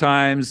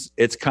 Sometimes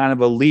it's kind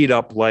of a lead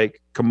up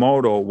like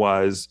Komodo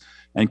was.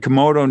 And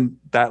Komodo,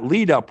 that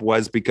lead up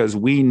was because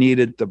we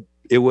needed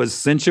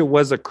since it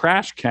was a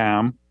crash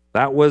cam,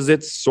 that was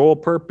its sole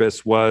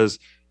purpose, was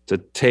to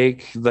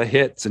take the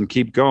hits and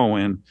keep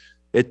going.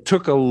 It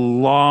took a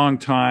long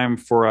time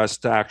for us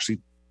to actually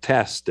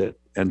test it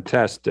and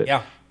test it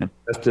and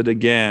test it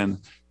again.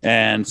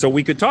 And so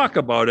we could talk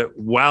about it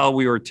while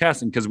we were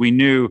testing, because we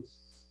knew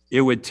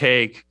it would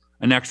take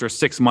an extra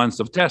 6 months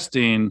of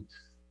testing,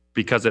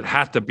 because it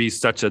had to be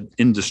such an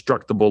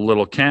indestructible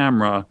little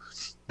camera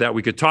that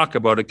we could talk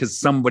about it, because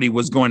somebody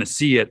was going to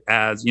see it,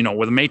 as, you know,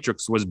 where the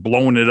Matrix was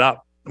blowing it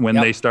up when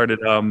they started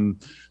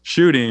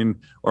shooting,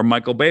 or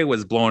Michael Bay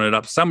was blowing it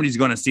up. Somebody's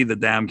going to see the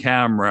damn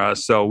camera.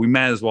 So we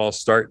might as well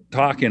start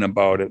talking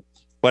about it.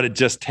 But it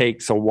just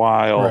takes a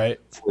while for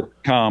it to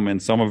come,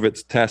 and some of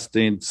it's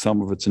testing,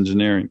 some of it's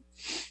engineering.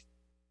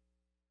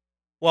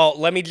 Well,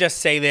 let me just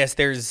say this.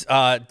 There's,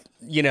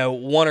 you know,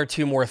 one or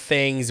two more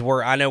things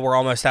where I know we're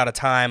almost out of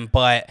time,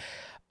 but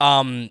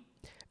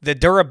the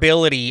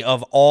durability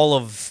of all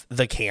of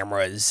the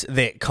cameras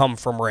that come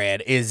from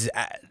Red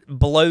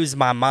blows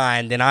my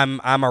mind, and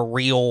I'm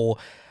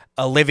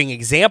a living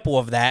example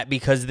of that,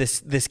 because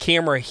this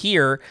camera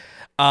here,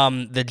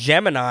 the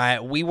Gemini,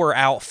 we were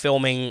out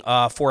filming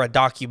for a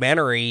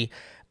documentary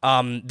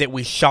that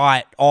we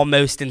shot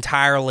almost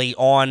entirely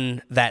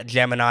on that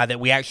Gemini, that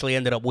we actually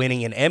ended up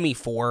winning an Emmy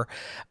for.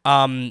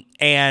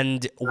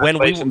 And when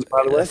we,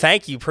 by the way.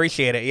 Thank you,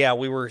 appreciate it. Yeah,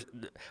 we were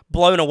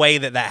blown away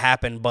that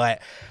happened.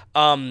 But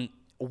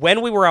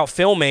when we were out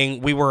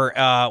filming, we were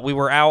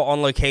out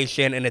on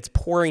location, and it's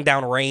pouring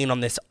down rain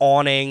on this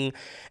awning,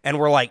 and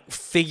we're like,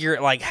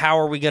 how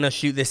are we gonna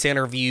shoot this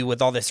interview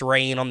with all this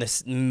rain on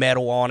this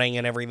metal awning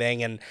and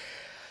everything? And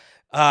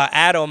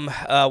Adam,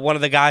 one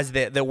of the guys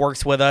that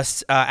works with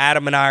us,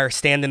 Adam and I are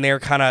standing there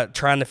kind of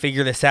trying to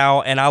figure this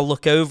out, and I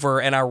look over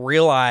and I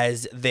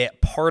realize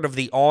that part of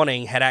the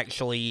awning had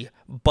actually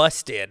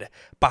busted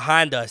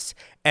behind us,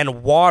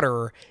 and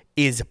water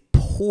is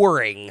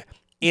pouring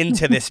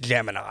into this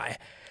Gemini.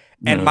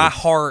 And my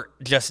heart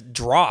just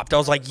dropped. I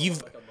was like,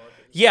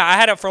 I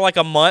had it for like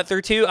a month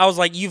or two. I was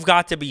like, you've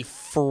got to be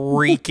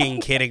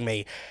freaking kidding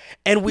me.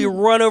 And we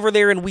run over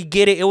there and we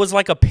get it. It was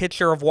like a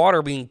pitcher of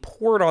water being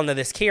poured onto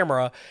this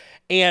camera.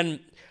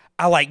 And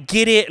I like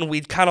get it, and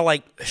we kind of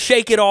like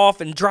shake it off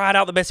and dry it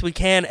out the best we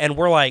can. And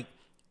we're like,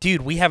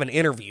 dude, we have an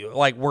interview.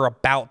 Like, we're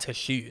about to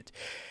shoot.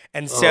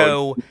 And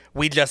so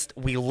we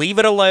leave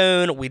it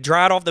alone. We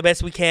dry it off the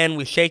best we can.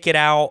 We shake it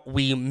out.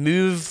 We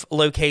move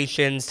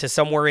locations to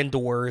somewhere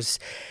indoors.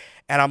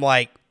 And I'm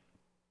like,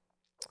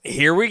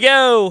 here we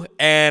go.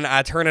 And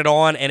I turn it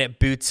on, and it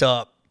boots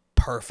up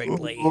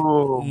perfectly.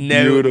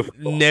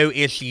 No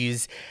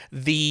issues.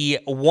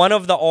 One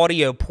of the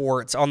audio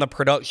ports on the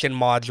production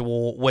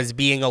module was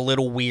being a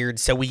little weird,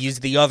 so we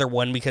used the other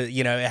one because,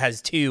 you know, it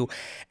has two.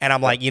 And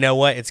I'm like, you know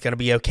what? It's going to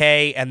be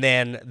okay. And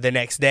then the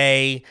next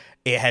day,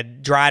 it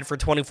had dried for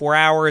 24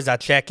 hours. I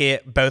check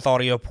it. Both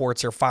audio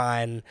ports are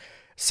fine.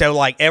 So,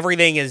 like,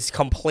 everything is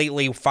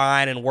completely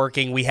fine and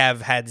working. We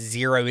have had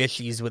zero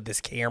issues with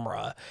this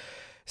camera.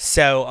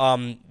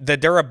 So, the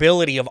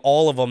durability of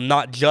all of them,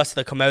 not just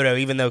the Komodo,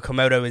 even though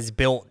Komodo is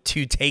built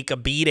to take a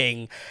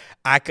beating,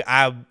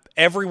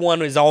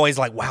 everyone is always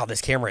like, wow,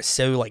 this camera is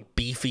so, like,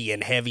 beefy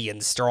and heavy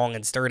and strong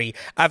and sturdy.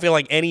 I feel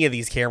like any of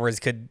these cameras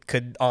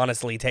could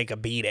honestly take a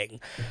beating.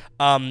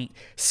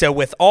 So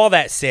with all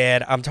that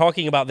said, I'm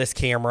talking about this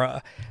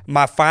camera.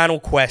 My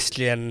final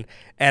question,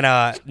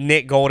 and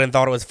Nick Golden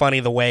thought it was funny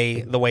the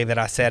way that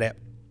I said it.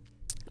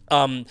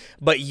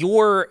 But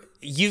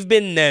you've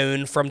been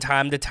known from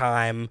time to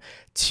time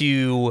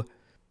to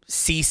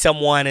see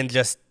someone and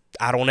just,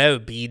 I don't know,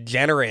 be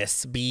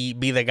generous, be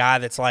the guy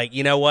that's like,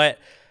 you know what?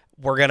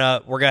 We're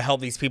gonna help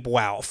these people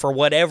out for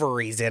whatever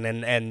reason,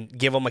 and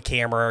give them a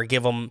camera, or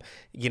give them,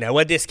 you know,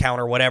 a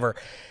discount or whatever.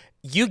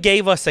 You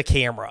gave us a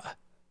camera.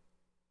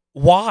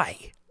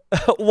 Why?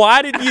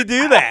 Why did you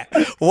do that?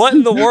 What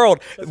in the world?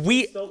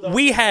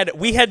 We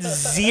had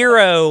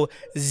zero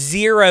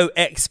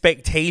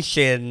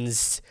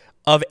expectations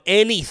of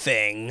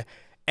anything,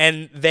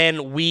 and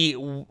then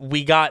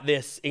we got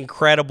this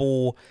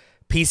incredible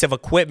piece of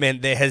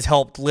equipment that has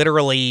helped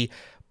literally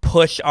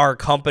push our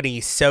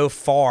company so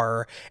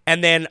far.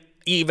 And then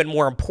even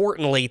more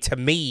importantly to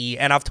me,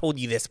 and I've told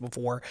you this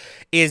before,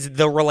 is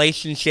the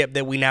relationship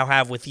that we now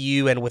have with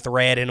you and with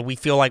Red, and we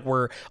feel like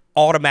we're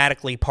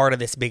automatically part of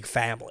this big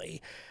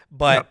family.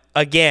 But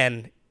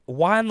again,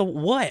 what in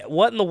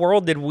the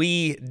world did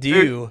we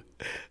do?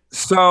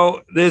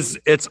 So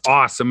it's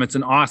awesome. It's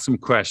an awesome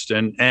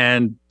question.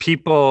 And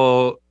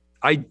people,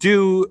 I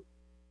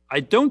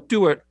don't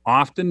do it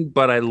often,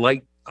 but I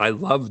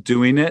love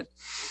doing it.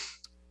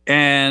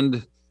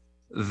 And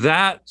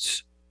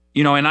that,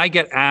 you know, and I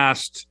get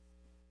asked,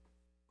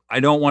 I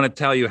don't want to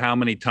tell you how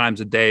many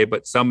times a day,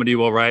 but somebody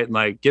will write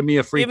like, give me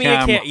a free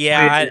camera.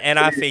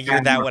 I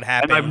figured that would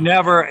happen. And I've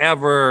never,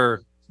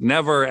 ever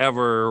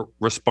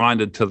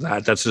responded to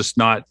that. That's just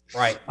not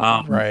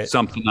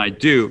something I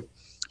do.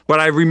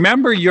 But I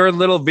remember your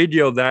little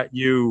video that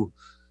you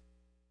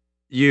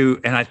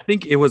and I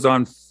think it was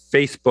on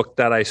Facebook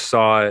that I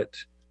saw it.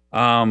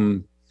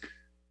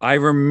 I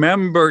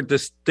remember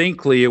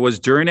distinctly it was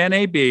during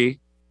NAB,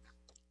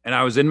 and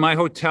I was in my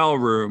hotel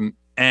room,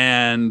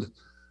 and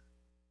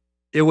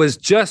it was a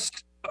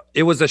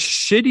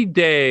shitty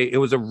day. It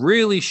was a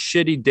really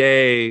shitty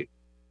day,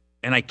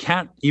 and I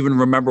can't even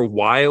remember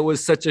why it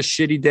was such a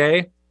shitty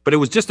day, but it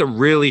was just a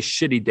really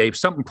shitty day.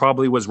 Something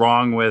probably was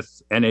wrong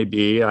with NAB.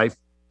 I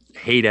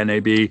hate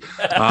NAB.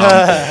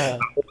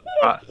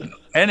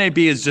 NAB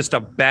is just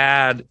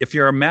if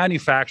you're a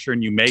manufacturer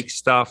and you make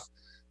stuff,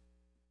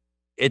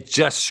 it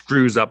just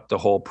screws up the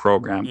whole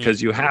program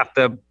because you have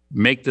to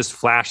make this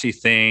flashy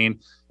thing.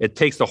 It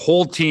takes the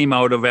whole team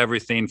out of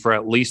everything for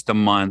at least a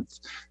month.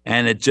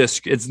 And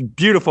it's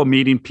beautiful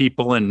meeting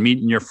people and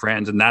meeting your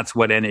friends. And that's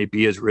what NAB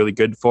is really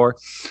good for.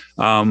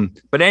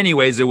 But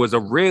anyways, it was a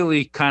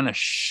really kind of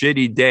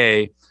shitty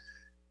day.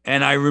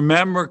 And I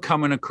remember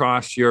coming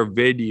across your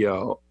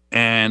video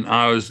and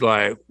I was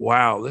like,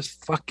 wow, this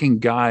fucking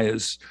guy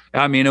it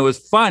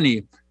was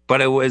funny,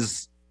 but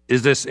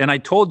and I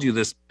told you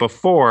this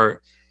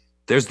before,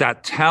 there's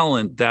that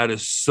talent that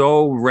is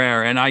so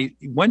rare. And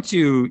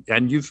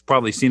and you've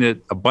probably seen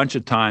it a bunch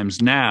of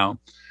times now,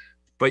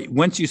 but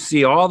once you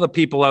see all the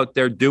people out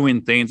there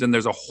doing things, and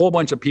there's a whole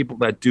bunch of people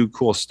that do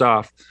cool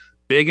stuff,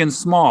 big and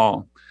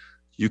small,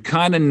 you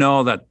kind of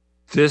know that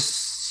there's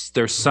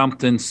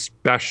something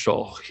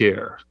special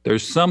here.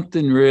 There's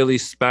something really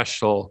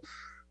special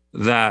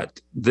that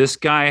this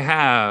guy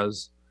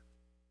has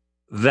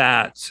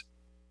that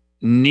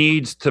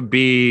needs to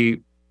be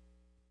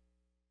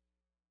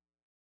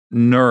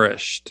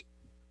nourished.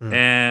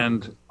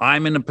 And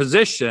I'm in a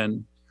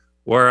position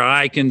where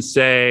I can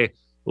say,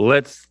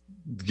 let's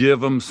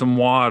give him some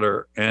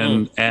water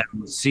and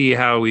see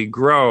how he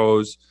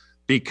grows,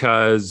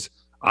 because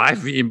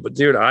I've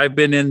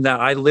been in that.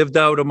 I lived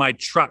out of my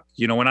truck.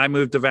 When I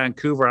moved to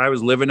Vancouver, I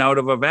was living out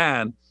of a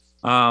van.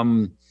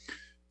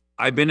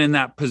 I've been in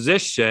that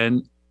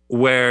position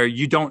where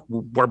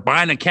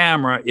buying a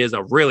camera is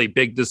a really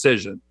big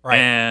decision, right?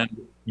 And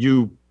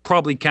you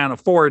probably can't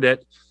afford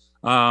it,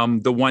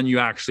 the one you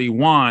actually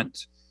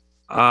want.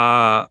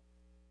 But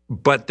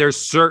there's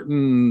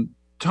certain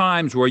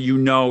times where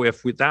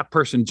if that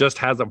person just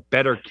has a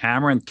better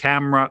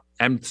camera,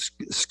 and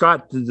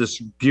Scott did this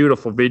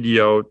beautiful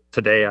video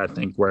today, I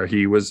think, where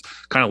he was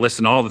kind of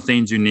listing all the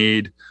things you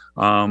need.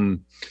 And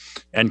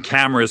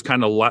camera is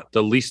kind of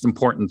the least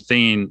important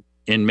thing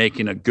in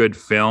making a good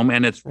film.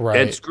 And it's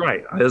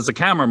great. As a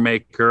camera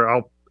maker,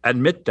 I'll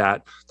admit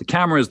that the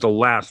camera is the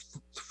last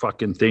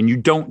fucking thing. You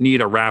don't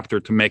need a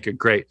Raptor to make it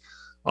great.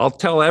 I'll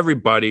tell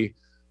everybody,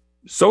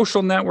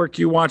 Social Network,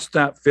 you watched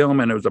that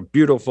film and it was a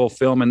beautiful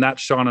film, and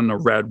that's shot on a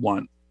red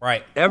one.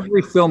 Right.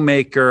 Every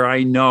filmmaker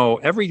I know,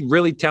 every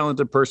really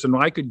talented person,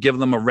 I could give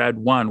them a red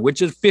one,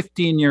 which is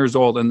 15 years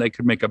old, and they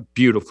could make a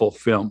beautiful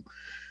film.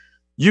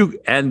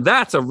 And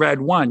that's a red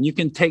one. You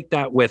can take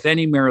that with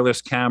any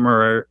mirrorless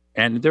camera,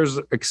 and there's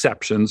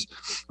exceptions,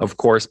 of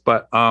course,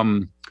 but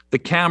the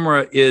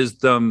camera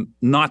is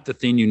not the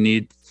thing you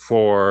need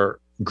for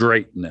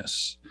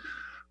greatness,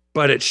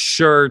 but it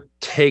sure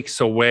takes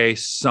away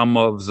some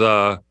of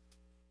the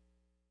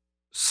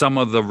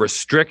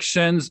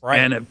restrictions, right?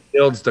 And it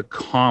builds the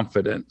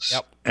confidence.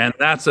 Yep. And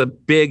that's a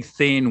big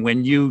thing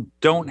when you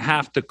don't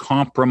have to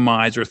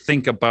compromise or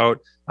think about,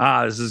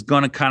 this is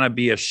going to kind of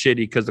be a shitty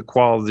because the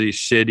quality is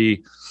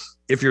shitty.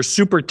 If you're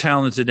super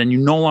talented and you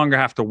no longer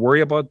have to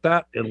worry about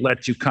that, it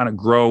lets you kind of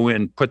grow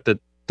and put the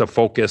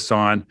focus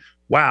on,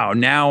 wow,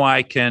 now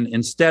I can,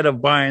 instead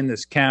of buying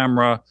this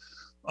camera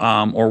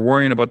or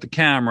worrying about the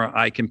camera,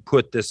 I can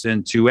put this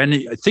into,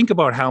 and think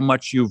about how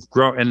much you've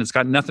grown, and it's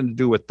got nothing to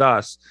do with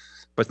us,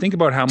 but think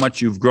about how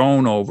much you've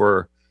grown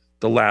over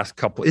the last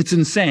couple. It's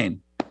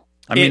insane.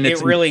 I mean,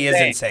 it really is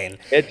insane.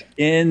 It's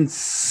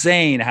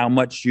insane how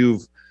much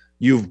you've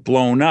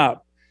blown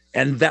up.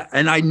 And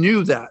I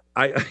knew that.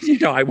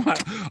 I want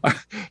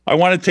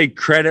to take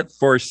credit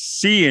for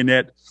seeing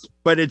it,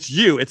 but it's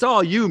you. It's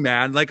all you,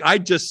 man. Like, I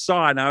just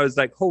saw it and I was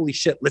like, holy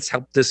shit, let's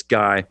help this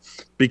guy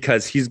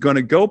because he's going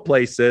to go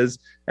places.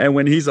 And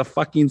when he's a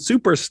fucking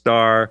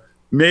superstar,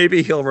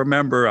 maybe he'll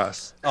remember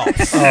us.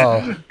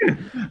 And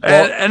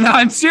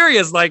I'm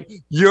serious. Like,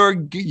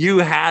 you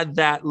had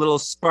that little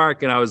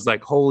spark and I was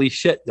like, holy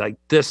shit, like,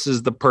 this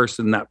is the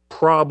person that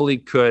probably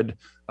could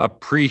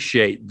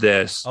appreciate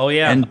this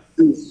and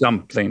do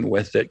something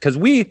with it, because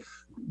we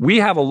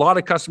have a lot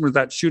of customers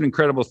that shoot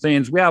incredible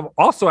things. We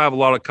also have a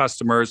lot of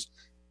customers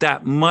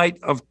that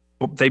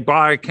they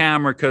buy a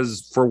camera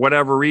because for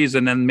whatever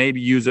reason and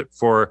maybe use it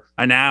for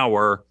an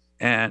hour,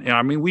 and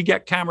I mean, we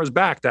get cameras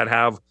back that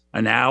have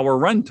an hour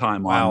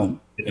runtime on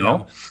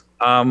them,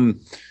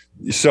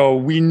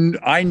 so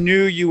I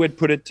knew you would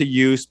put it to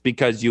use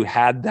because you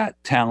had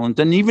that talent,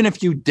 and even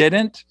if you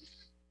didn't,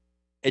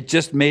 it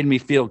just made me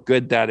feel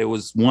good that it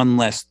was one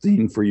less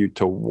thing for you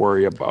to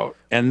worry about.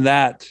 And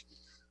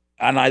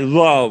I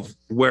love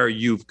where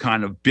you've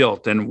kind of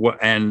built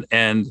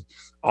and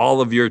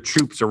all of your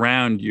troops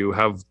around you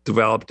have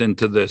developed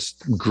into this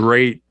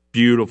great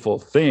beautiful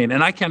thing.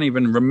 And I can't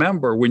even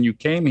remember when you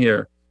came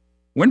here.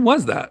 When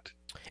was that?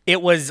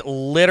 It was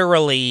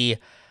literally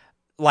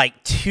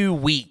like 2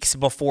 weeks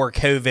before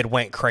COVID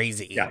went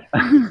crazy. Yeah.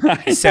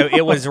 So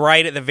it was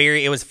right at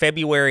it was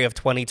February of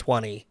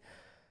 2020.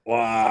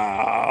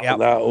 Wow. Yep.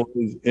 That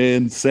was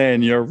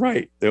insane. You're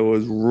right. It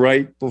was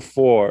right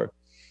before.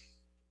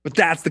 But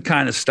that's the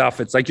kind of stuff.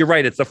 It's like, you're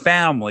right. It's a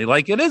family.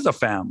 Like, it is a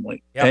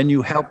family. Yep. And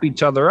you help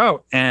each other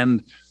out.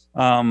 And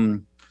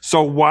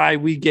so why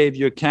we gave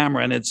you a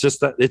camera, and it's just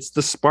that it's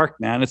the spark,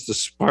 man. It's the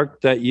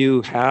spark that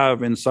you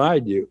have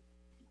inside you.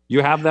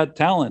 You have that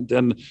talent,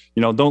 and,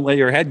 you know, don't let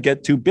your head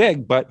get too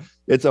big, but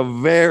it's a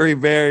very,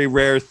 very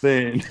rare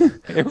thing.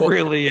 It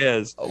really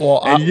is.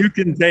 Well, and you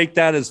can take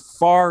that as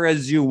far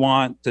as you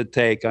want to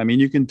take. I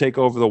mean, you can take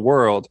over the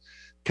world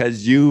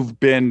because you've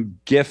been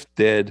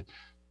gifted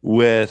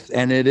with,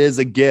 and it is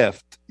a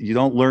gift. You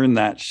don't learn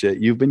that shit.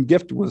 You've been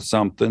gifted with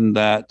something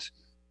that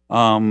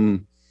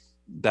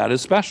that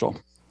is special.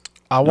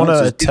 I want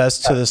to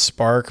attest to the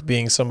spark,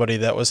 being somebody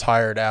that was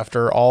hired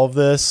after all of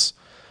this.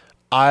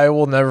 I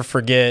will never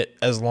forget,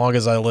 as long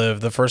as I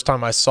live, the first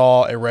time I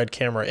saw a Red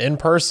camera in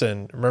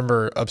person.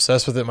 Remember,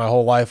 obsessed with it my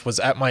whole life, was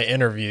at my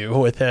interview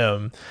with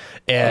him.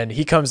 And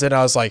he comes in,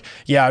 I was like,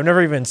 yeah, I've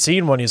never even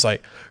seen one. He's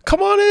like,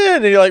 come on in.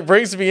 And he like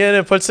brings me in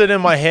and puts it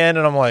in my hand.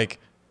 And I'm like,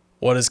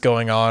 what is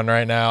going on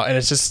right now? And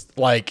it's just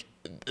like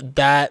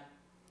that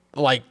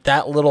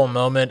little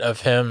moment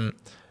of him,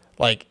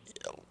 like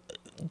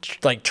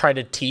try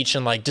to teach,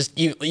 and like just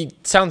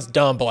it sounds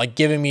dumb, but like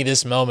giving me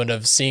this moment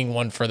of seeing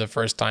one for the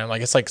first time.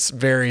 Like, it's like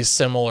very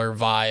similar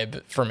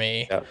vibe for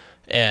me. Yeah.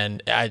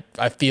 And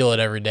I feel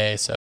it every day.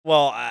 So,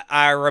 well,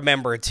 I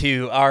remember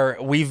too.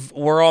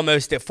 We're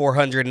almost at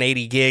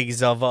 480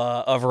 gigs of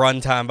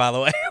runtime. By the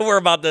way, we're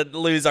about to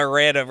lose our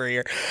red over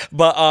here.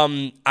 But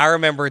I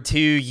remember too.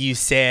 You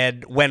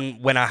said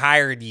when I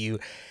hired you,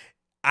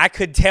 I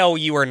could tell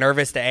you were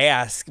nervous to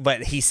ask,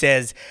 but he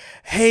says,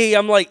 hey,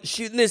 I'm like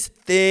shooting this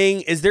thing.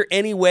 Is there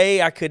any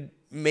way I could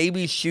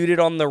maybe shoot it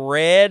on the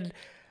red?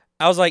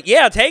 I was like,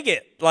 yeah, take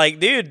it. Like,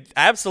 dude,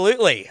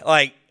 absolutely.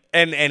 Like,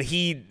 and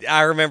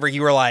I remember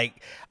you were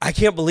like, I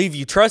can't believe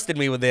you trusted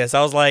me with this.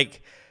 I was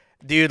like,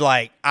 dude,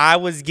 like, I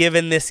was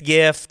given this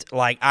gift,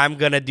 like, I'm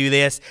going to do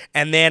this.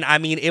 And then, I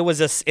mean,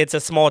 it's a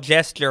small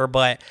gesture,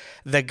 but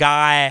the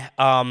guy,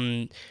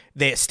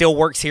 that still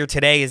works here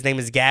today, his name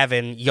is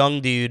Gavin, young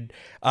dude.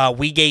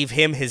 We gave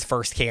him his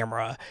first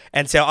camera.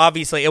 And so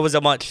obviously it was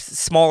a much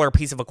smaller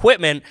piece of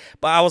equipment,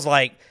 but I was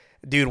like,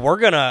 dude, we're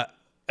going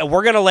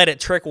to let it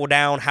trickle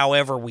down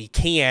however we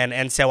can.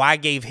 And so I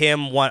gave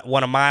him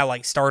one of my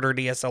like starter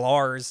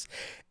DSLRs,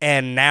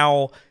 and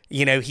now,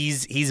 you know,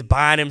 he's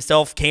buying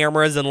himself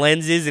cameras and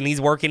lenses, and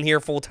he's working here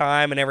full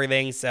time and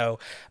everything. So,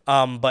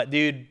 but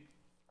dude,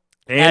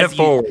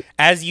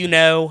 as you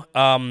know,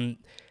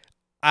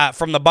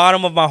 from the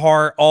bottom of my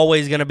heart,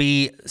 always going to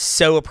be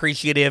so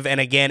appreciative. And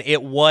again,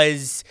 it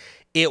was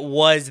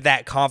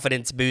that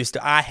confidence boost.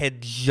 I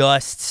had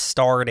just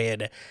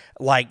started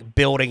like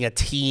building a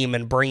team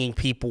and bringing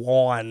people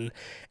on.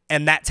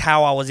 And that's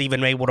how I was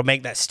even able to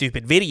make that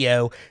stupid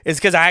video, is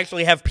because I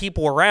actually have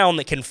people around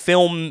that can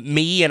film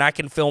me and I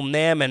can film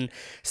them. And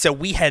so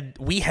we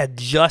had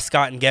just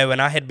gotten going.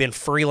 I had been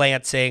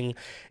freelancing,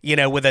 you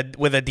know, with a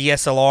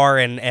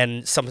DSLR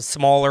and some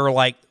smaller,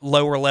 like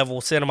lower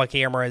level cinema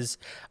cameras,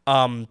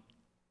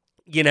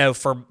 you know,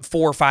 for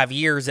 4 or 5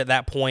 years at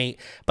that point.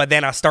 But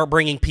then I start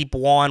bringing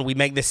people on, we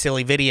make this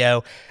silly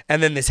video,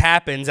 and then this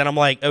happens, and I'm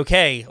like,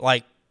 okay,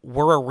 like,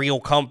 we're a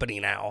real company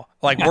now.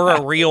 Like, we're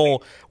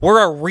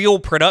a real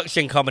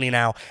production company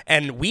now.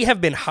 And we have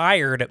been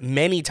hired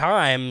many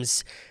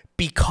times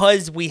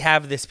because we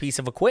have this piece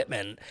of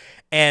equipment.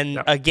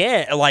 And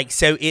again, like,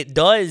 so it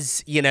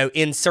does, you know,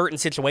 in certain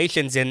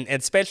situations, and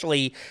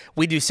especially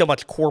we do so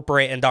much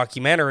corporate and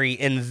documentary,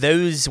 in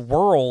those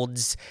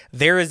worlds,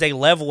 there is a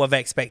level of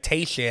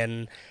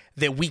expectation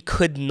that we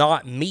could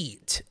not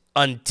meet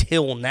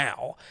until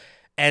now.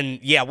 And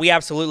yeah, we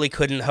absolutely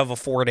couldn't have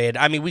afforded.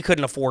 I mean, we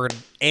couldn't afford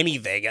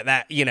anything at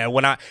that, you know,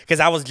 because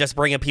I was just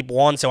bringing people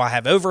on. So I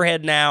have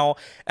overhead now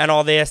and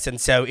all this.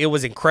 And so it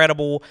was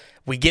incredible.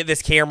 We get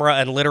this camera,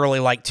 and literally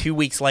like 2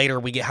 weeks later,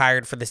 we get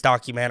hired for this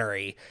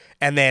documentary.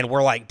 And then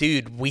we're like,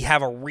 dude, we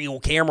have a real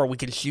camera we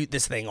can shoot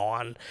this thing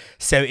on.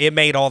 So it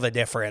made all the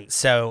difference.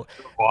 So,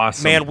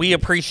 awesome, man, we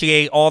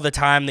appreciate all the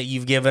time that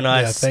you've given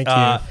us. Yeah, thank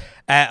you.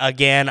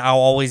 Again, I'll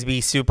always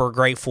be super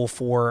grateful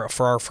for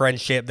our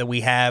friendship that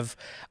we have.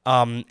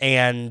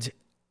 And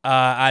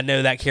I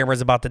know that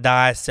camera's about to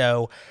die,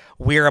 so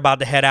we're about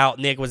to head out.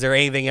 Nick, was there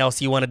anything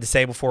else you wanted to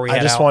say before we head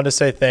out? I just wanted to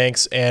say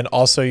thanks, and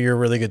also you're a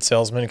really good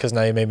salesman, because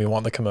now you made me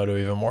want the Komodo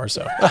even more.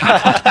 So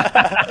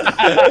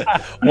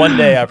one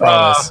day, I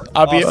promise.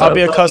 I'll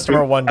be a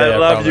customer one day. I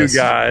love you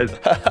guys.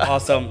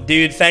 Awesome,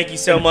 dude. Thank you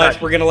so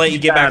much. We're gonna let you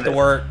get back to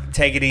work.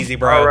 Take it easy,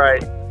 bro. All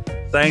right.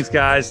 Thanks,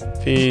 guys.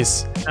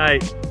 Peace.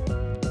 Night.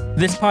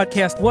 This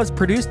podcast was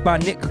produced by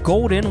Nick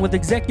Golden with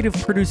executive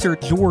producer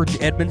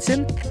George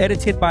Edmondson,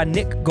 edited by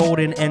Nick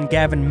Golden and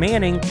Gavin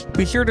Manning.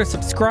 Be sure to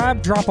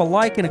subscribe, drop a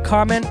like and a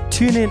comment.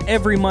 Tune in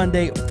every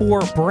Monday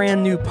for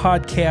brand new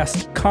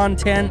podcast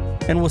content,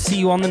 and we'll see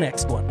you on the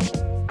next one.